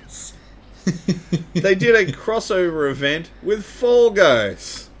names. They did a crossover event with Fall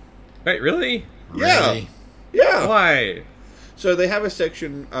Guys. Wait, really? Yeah. Really? Yeah. Why? So they have a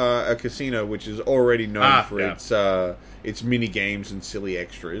section, a casino, which is already known for its mini games and silly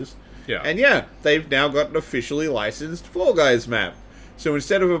extras. Yeah. And they've now got an officially licensed Fall Guys map. So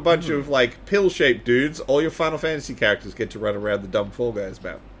instead of a bunch of, like, pill-shaped dudes, all your Final Fantasy characters get to run around the dumb Fall Guys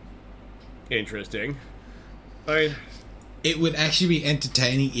map. Interesting. It would actually be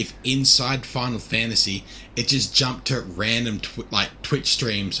entertaining if inside Final Fantasy, it just jumped to random Twitch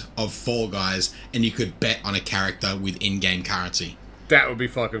streams of Fall Guys, and you could bet on a character with in-game currency. That would be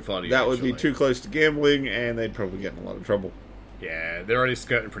fucking funny. That would be too close to gambling, and they'd probably get in a lot of trouble. Yeah, they're already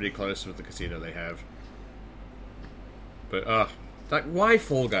skirting pretty close with the casino they have. But, why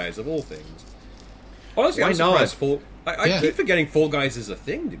Fall Guys, of all things? Honestly, Why I'm not? surprised I keep forgetting Fall Guys is a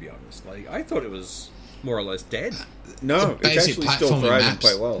thing, to be honest. Like, I thought it was more or less dead. No, it's actually still thriving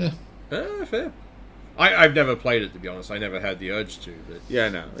quite well. Yeah. Fair. I've never played it, to be honest. I never had the urge to. But Yeah,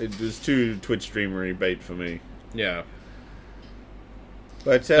 no, it was too Twitch streamery bait for me. yeah.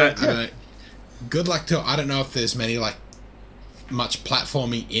 But I don't know. Good luck to. I don't know if there's much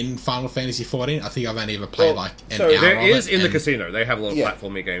platforming in Final Fantasy XIV. I think I've only ever played an so hour There of is it, in the and- casino. They have a lot of Yeah.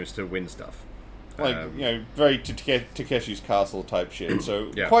 platforming games to win stuff. Very Takeshi's Castle type shit.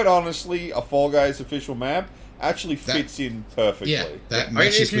 So, Yeah. quite honestly, a Fall Guys official map actually fits in perfectly. Yeah, that I mean,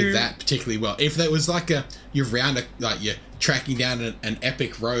 matches if you- with that particularly well. If there was you're tracking down an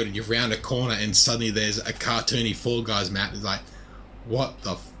epic road and you're round a corner and suddenly there's a cartoony Fall Guys map, it's like, what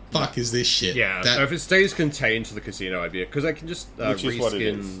the fuck is this shit? Yeah, That- if it stays contained to the casino, I'd be because I can just Which is what it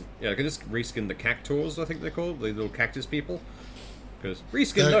is. reskin. Yeah, I can just reskin the cactors. I think they're called the little cactus people. Because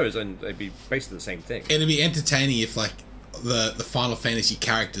reskin No. those and they'd be basically the same thing. It'd be entertaining if the Final Fantasy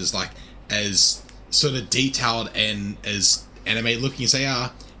characters as sort of detailed and as anime looking as they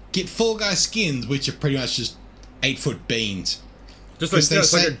are, get Fall Guy skins, which are pretty much just 8-foot beans. Just 'Cause like,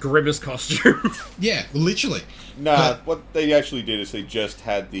 they like a say- grimace costume. Yeah, literally. Nah, But- what they actually did is they just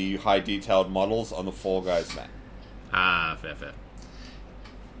had the high detailed models on the Fall Guys map. Fair.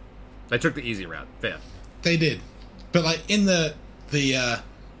 They took the easy route. Fair. They did, but in the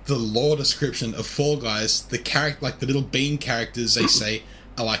lore description of Fall Guys, the the little bean characters they say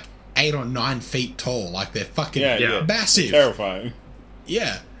are 8 or 9 feet tall. They're fucking Yeah. massive. Terrifying.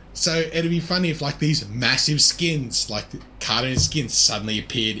 Yeah. So it'd be funny if these massive skins, cartoon skins, suddenly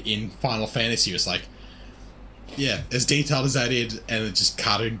appeared in Final Fantasy. It's as detailed as that is, and it's just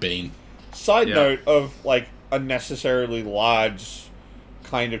cartoon bean. Side Yeah. note of unnecessarily large,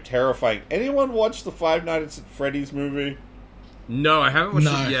 kind of terrifying. Anyone watch the Five Nights at Freddy's movie? No, I haven't watched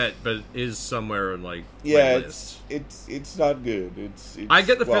No. it yet, but it is somewhere in Yeah, my list. it's not good. It's I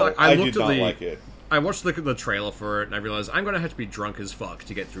get the feeling I looked did at not the like it. I watched the trailer for it and I realized I'm going to have to be drunk as fuck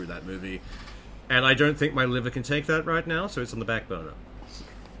to get through that movie, and I don't think my liver can take that right now, so it's on the back burner.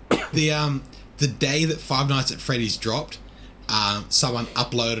 The day that Five Nights at Freddy's dropped, someone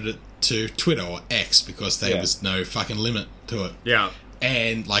uploaded it to Twitter or X because there was no fucking limit to it. Yeah,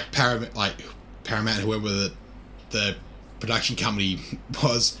 And Paramount, whoever the production company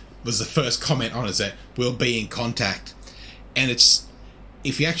was the first comment on it that we'll be in contact. And it's,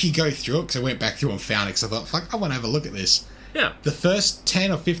 if you actually go through it, because I went back through and found it, because I thought, fuck, I want to have a look at this. yeah. The first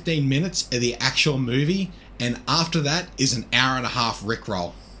 10 or 15 minutes are the actual movie, and after that is an hour and a half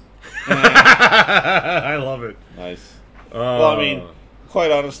rickroll. I love it. Nice. Well, I mean,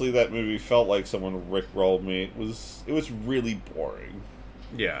 quite honestly, that movie felt like someone rickrolled me. It was really boring.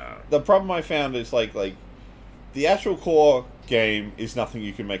 Yeah. The problem I found is like the actual core game is nothing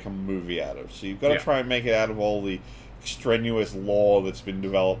you can make a movie out of. So you've got to try and make it out of all the strenuous lore that's been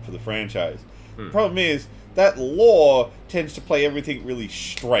developed for the franchise. The problem is that lore tends to play everything really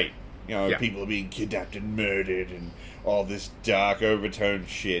straight. People are being kidnapped and murdered and all this dark overtone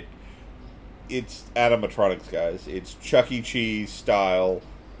shit. It's animatronics, guys. It's Chuck E. Cheese style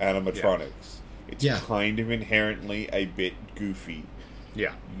animatronics. It's kind of inherently a bit goofy.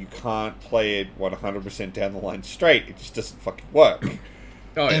 Yeah. You can't play it 100% down the line straight. It just doesn't fucking work.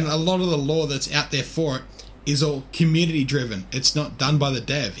 Oh, And yeah. a lot of the lore that's out there for it is all community driven. It's not done by the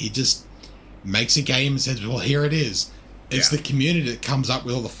dev. He just makes a game and says, well, here it is. It's the community that comes up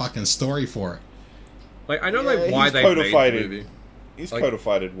with all the fucking story for it. I know Yeah, why he's they made codified the it. movie. He's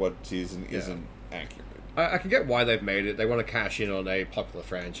codified what is and isn't accurate. I can get why they've made it. They want to cash in on a popular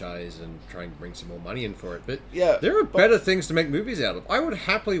franchise and try and bring some more money in for it. But there are better things to make movies out of. I would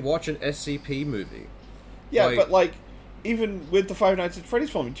happily watch an SCP movie. Yeah, but even with the Five Nights at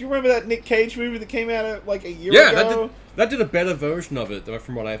Freddy's film, do you remember that Nick Cage movie that came out a year ago? That did a better version of it,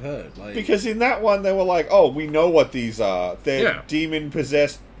 from what I've heard. Because in that one, they were like, "Oh, we know what these are. They're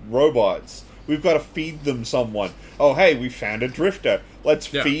demon-possessed robots. We've got to feed them someone. Oh, hey, we found a drifter. Let's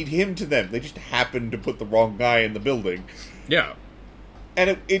feed him to them." They just happened to put the wrong guy in the building. Yeah.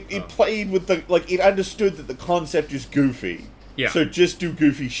 And it played with the... it understood that the concept is goofy. Yeah. So just do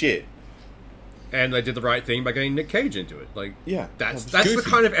goofy shit. And they did the right thing by getting Nick Cage into it. That's the goofy.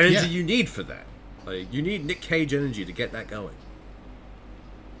 kind of energy Yeah. you need for that. You need Nick Cage energy to get that going.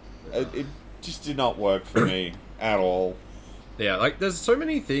 It just did not work for me at all. Yeah, there's so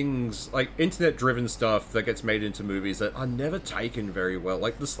many things, internet-driven stuff that gets made into movies that are never taken very well.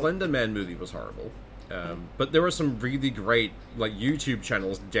 The Slender Man movie was horrible. But there were some really great, YouTube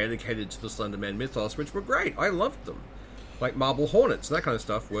channels dedicated to the Slender Man mythos, which were great. I loved them. like Marble Hornets and that kind of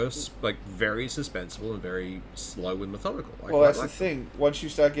stuff were like very suspenseful and very slow and methodical. Well, that's the thing. Once you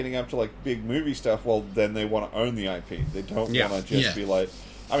start getting up to like big movie stuff, well, then they want to own the IP. They don't want to just be like.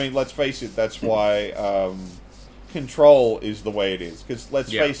 I mean, let's face it. That's why Control is the way it is. Because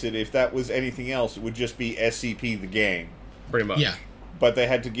let's face it, if that was anything else, it would just be SCP the game. Pretty much. Yeah. But they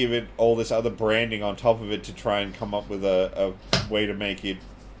had to give it all this other branding on top of it to try and come up with a way to make it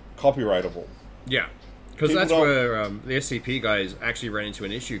copyrightable. Yeah. Because that's where the SCP guys actually ran into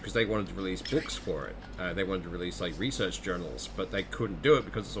an issue because they wanted to release books for it. They wanted to release like research journals, but they couldn't do it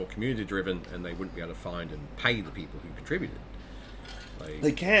because it's all community driven and they wouldn't be able to find and pay the people who contributed.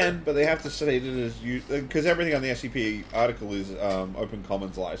 They can, but they have to state it as because everything on the SCP article is Open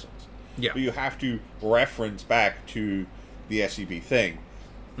Commons license. Yeah. But you have to reference back to the SCP thing,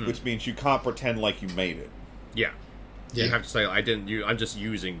 which means you can't pretend like you made it. Yeah. You have to say, I'm just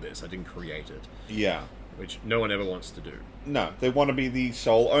using this. I didn't create it. Yeah. Which no one ever wants to do. No, they want to be the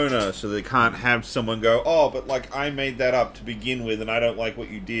sole owner, so they can't have someone go, oh, but like I made that up to begin with, and I don't like what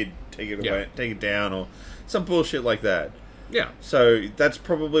you did. Take it away, take it down, or some bullshit like that. Yeah. So that's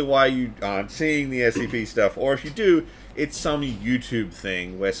probably why you aren't seeing the SCP stuff, or if you do, it's some YouTube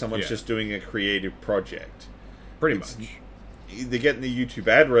thing where someone's just doing a creative project. Pretty much. They're getting the YouTube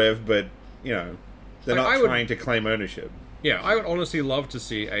ad rev, but you know, they're not trying to claim ownership. Yeah, I would honestly love to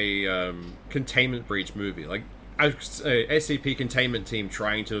see a containment breach movie, like a SCP containment team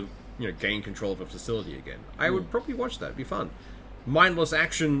trying to gain control of a facility again. I would probably watch that. It'd be fun. Mindless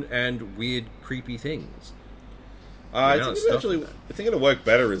action and weird, creepy things. I think it'll work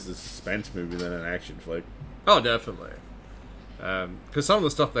better as a suspense movie than an action flick. Oh, definitely. Because some of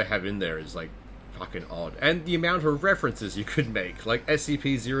the stuff they have in there is like fucking odd, and the amount of references you could make, like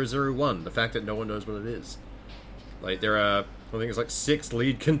SCP-001, the fact that no one knows what it is. Like there are, I think it's like 6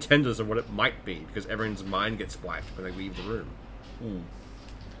 lead contenders of what it might be because everyone's mind gets wiped when they leave the room.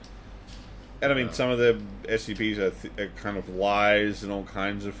 And I mean, some of the SCPs are kind of lies and all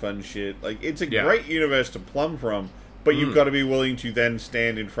kinds of fun shit. Like, it's a great universe to plumb from, but you've got to be willing to then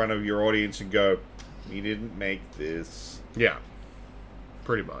stand in front of your audience and go, we didn't make this. Yeah.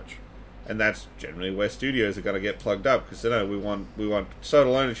 Pretty much. And that's generally where studios are going to get plugged up, because they know we want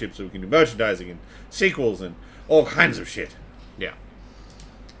total ownership so we can do merchandising and sequels and all kinds of shit. Yeah.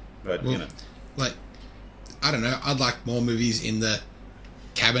 But, like, I don't know, I'd like more movies in the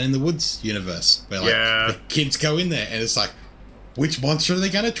Cabin in the Woods universe, where like the kids go in there and it's like, which monster are they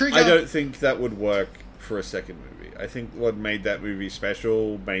going to trigger? I don't think that would work for a second movie. I think what made that movie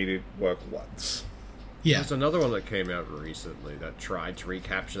special made it work once. Yeah. There's another one that came out recently that tried to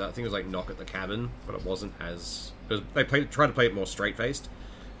recapture that. I think it was like Knock at the Cabin, but it wasn't as... They tried to play it more straight-faced,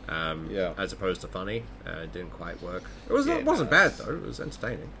 as opposed to funny. It didn't quite work. It wasn't bad, though. It was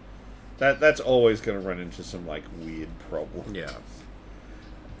entertaining. That's always going to run into some, like, weird problems. Yeah.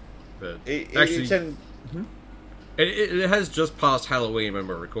 But it has just passed Halloween when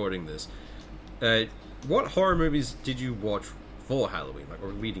we're recording this. What horror movies did you watch for Halloween, like, or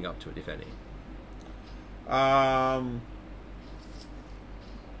leading up to it, if any? I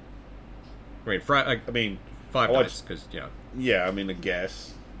mean, Five Nights, because yeah, I mean, I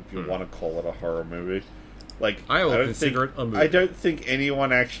guess if you want to call it a horror movie, like I don't consider it a movie. I don't think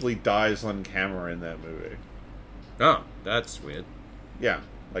anyone actually dies on camera in that movie. Oh, that's weird. Yeah,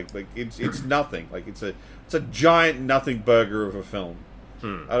 like it's nothing. Like it's a giant nothing burger of a film.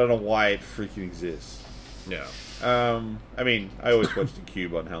 I don't know why it freaking exists. Yeah. I mean, I always watch The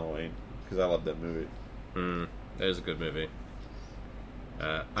Cube on Halloween because I love that movie. That is a good movie.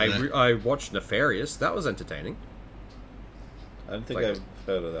 I watched Nefarious. That was entertaining. I don't think I've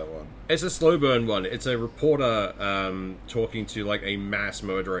heard of that one. It's a slow burn one. It's a reporter talking to like a mass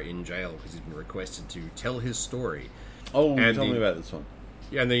murderer in jail because he's been requested to tell his story. Oh, tell me about this one.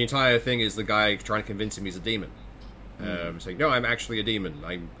 Yeah, and the entire thing is the guy trying to convince him he's a demon. Saying, no, I'm actually a demon.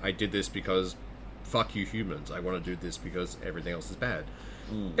 I did this because fuck you humans. I want to do this because everything else is bad.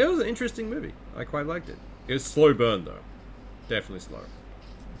 It was an interesting movie. I quite liked it. It was slow burn, though. Definitely slow.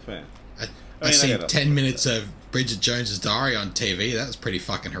 Fair. I seen 10 minutes of Bridget Jones's Diary on TV. That was pretty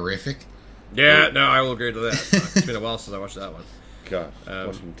fucking horrific. Yeah, no, I will agree to that. It's been a while since I watched that one. God,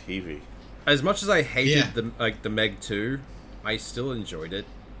 watching TV. As much as I hated the Meg 2, I still enjoyed it.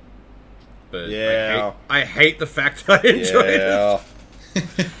 But I hate the fact that I enjoyed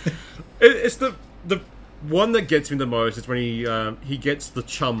it. It's the one that gets me the most is when he gets the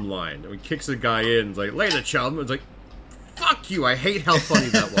chum line. And he kicks a guy in, it's like, later chum. It's like, fuck you, I hate how funny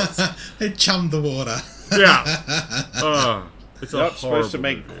that was. They chummed the water. Yeah. It's not supposed to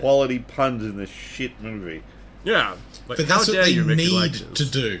make quality puns in this shit movie. Yeah. Like, but that's what they need to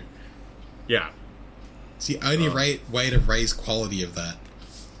do. Yeah. It's the only way to raise quality of that.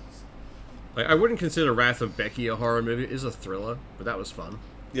 Like, I wouldn't consider Wrath of Becky a horror movie. It is a thriller, but that was fun.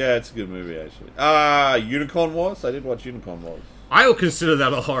 Yeah, it's a good movie, actually. Unicorn Wars? I did watch Unicorn Wars. I'll consider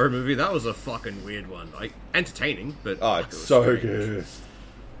that a horror movie. That was a fucking weird one. Like, entertaining, but... Oh, it's so good.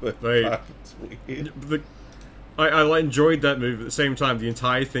 But like, it's weird. I enjoyed that movie. At the same time, the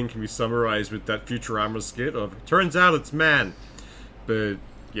entire thing can be summarized with that Futurama skit of, turns out it's man. But,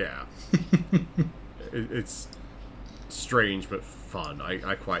 yeah. It's strange, but fun.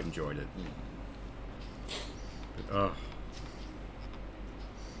 I quite enjoyed it. But,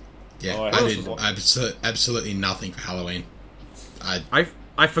 yeah, I did absolutely nothing for Halloween.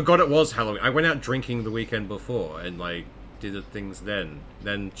 I forgot it was Halloween. I went out drinking the weekend before and, like, did the things then.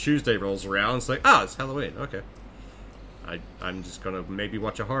 Then Tuesday rolls around, it's like, it's Halloween. Okay. I'm just gonna maybe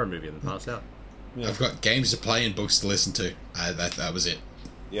watch a horror movie and then pass out. Yeah. I've got games to play and books to listen to. That was it.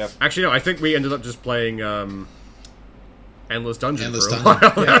 Yep. Actually, no, I think we ended up just playing Endless Dungeon for a Dungeon. while.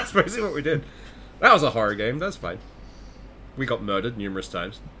 Yeah. That's basically what we did. That was a horror game. That's fine. We got murdered numerous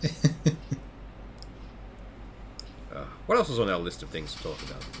times. What else was on our list of things to talk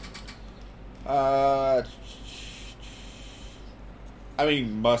about? I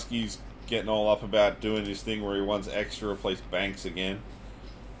mean, Muskie's getting all up about doing this thing where he wants X to replace Banks again.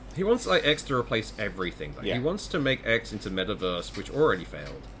 He wants like X to replace everything. Like, yeah. He wants to make X into Metaverse, which already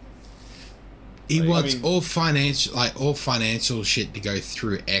failed. He wants all financial shit to go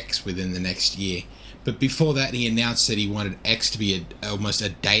through X within the next year. But before that, he announced that he wanted X to be almost a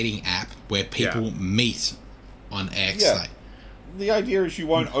dating app where people meet on X. Yeah. The idea is you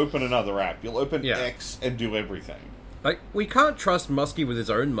won't open another app. You'll open Yeah. X and do everything. Like, we can't trust Muskie with his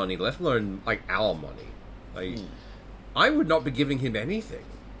own money, let alone, like, our money. Like, I would not be giving him anything.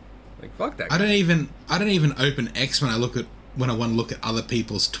 Like, fuck that guy. I don't even open X when I want to look at other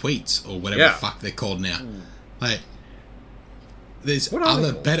people's tweets or whatever the fuck they're called now. Like, there's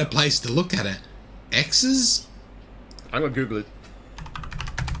other better place to look at it. X's? I'm gonna Google it.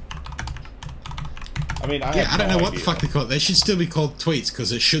 I mean, I don't know what the fuck they're called. They should still be called tweets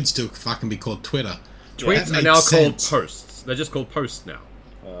because it should still fucking be called Twitter. Tweets are now called posts. They're just called posts now.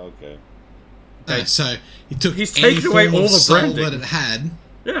 Oh, okay. So he took He's any taken away form all of the soul branding that it had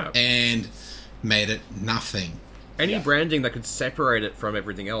and made it nothing. Any branding that could separate it from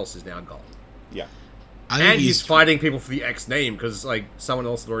everything else is now gone. Yeah. And he's fighting people for the X name because, like, someone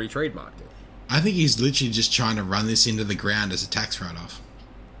else had already trademarked it. I think he's literally just trying to run this into the ground as a tax write-off.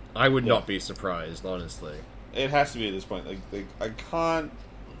 I would not be surprised, honestly. It has to be at this point. Like I can't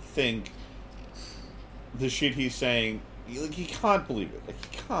think the shit he's saying. Like, you can't believe it. Like,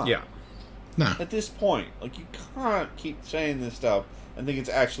 you can't. Yeah. No. At this point, like, you can't keep saying this stuff and think it's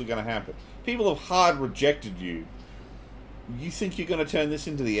actually going to happen. People have hard rejected you. You think you're going to turn this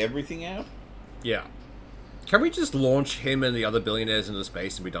into the everything app? Yeah. Can we just launch him and the other billionaires into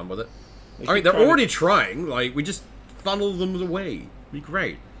space and be done with it? Like, I mean, they're already trying. Like, we just funnel them away. It'd be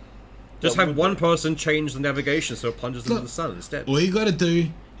great. Just have one person change the navigation so it plunges them into the sun instead. All you got to do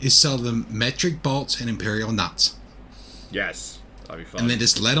is sell them metric bolts and imperial nuts. Yes. That'd be fun. And then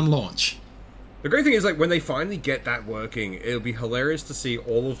just let them launch. The great thing is, like, when they finally get that working, it'll be hilarious to see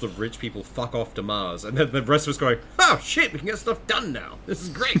all of the rich people fuck off to Mars, and then the rest of us going, oh, shit, we can get stuff done now. This is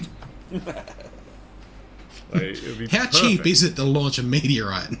great. How cheap is it to launch a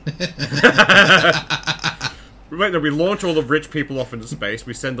meteorite? Right, then we launch all the rich people off into space,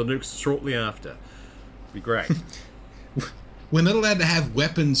 we send the nukes shortly after. It'd be great. We're not allowed to have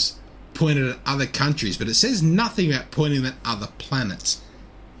weapons pointed at other countries, but it says nothing about pointing at other planets.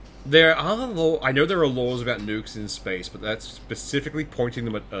 There are I know there are laws about nukes in space, but that's specifically pointing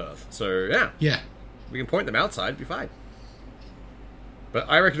them at Earth. So, yeah. We can point them outside, it'd be fine. But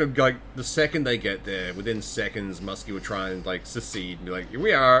I reckon, like, the second they get there, within seconds, Muskie would try and, like, secede and be like,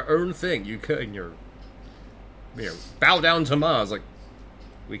 we are our own thing, you bow down to Mars. Like,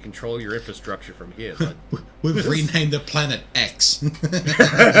 we control your infrastructure from here, bud. We've renamed the planet X.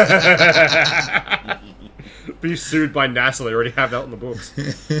 Be sued by NASA, they already have that on the books.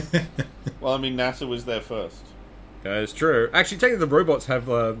 Well, I mean, NASA was there first. It's true. Actually, technically the robots have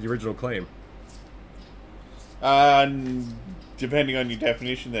the original claim. Depending on your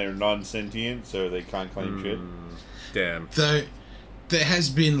definition, they're non-sentient, so they can't claim shit. Damn. Though, there has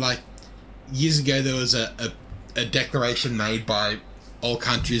been, like, years ago there was a declaration made by all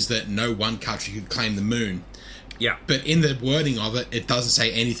countries that no one country could claim the moon. Yeah. But in the wording of it, it doesn't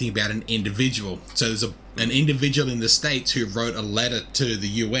say anything about an individual. So there's an individual in the States who wrote a letter to the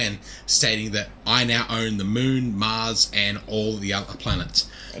UN stating that I now own the moon, Mars, and all the other planets.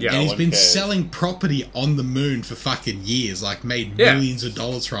 Yeah, and he's been selling property on the moon for fucking years, like made millions of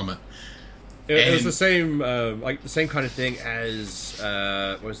dollars from it. It was the same, like the same kind of thing as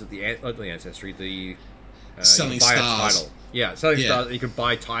what was it? The Ancestry, the selling stars. Title. Yeah, selling stars. You can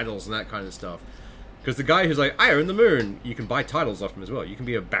buy titles and that kind of stuff. Because the guy who's like, I own the moon, you can buy titles off him as well. You can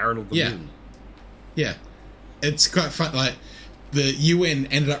be a Baron of the Moon. Yeah, it's quite fun. Like the UN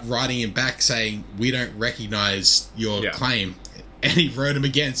ended up writing him back saying, "We don't recognize your claim," and he wrote him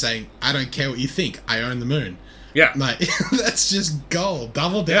again saying, "I don't care what you think. I own the moon." Yeah, like that's just gold.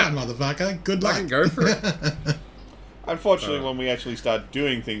 Double down, motherfucker. Good luck. Go for it. Unfortunately, when we actually start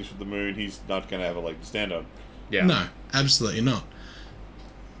doing things for the moon, he's not going to have a leg to stand on. Yeah, no, absolutely not.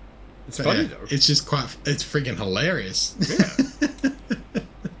 It's funny though. It's just it's freaking hilarious. Yeah.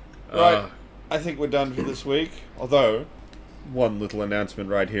 Right, I think we're done for this week. Although, one little announcement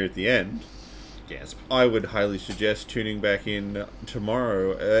right here at the end. Yes. I would highly suggest tuning back in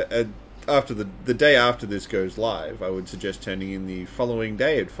tomorrow. After the day after this goes live, I would suggest turning in the following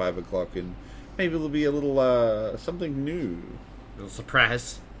day at 5 o'clock, and maybe there'll be a little something new. A little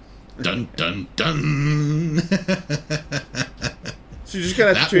surprise. Dun dun dun. So you're just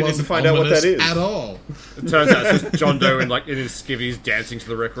gonna have to tune in to find out what that is. At all. It turns out it's just John Doe in his skivvies dancing to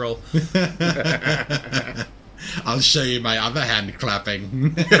the Rickroll. I'll show you my other hand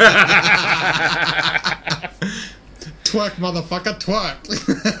clapping. Twerk, motherfucker,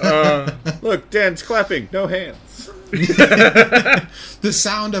 twerk. Look, Dan's clapping, no hands. The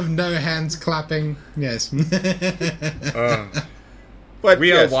sound of no hands clapping. Yes. But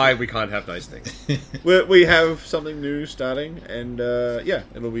we are why we can't have nice things. We have something new starting, and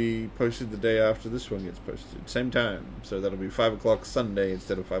it'll be posted the day after this one gets posted. Same time, so that'll be 5 o'clock Sunday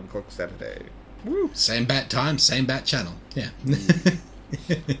instead of 5 o'clock Saturday. Woo. Same bat time, same bat channel. Yeah.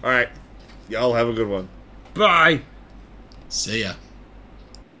 Alright, y'all have a good one. Bye. See ya.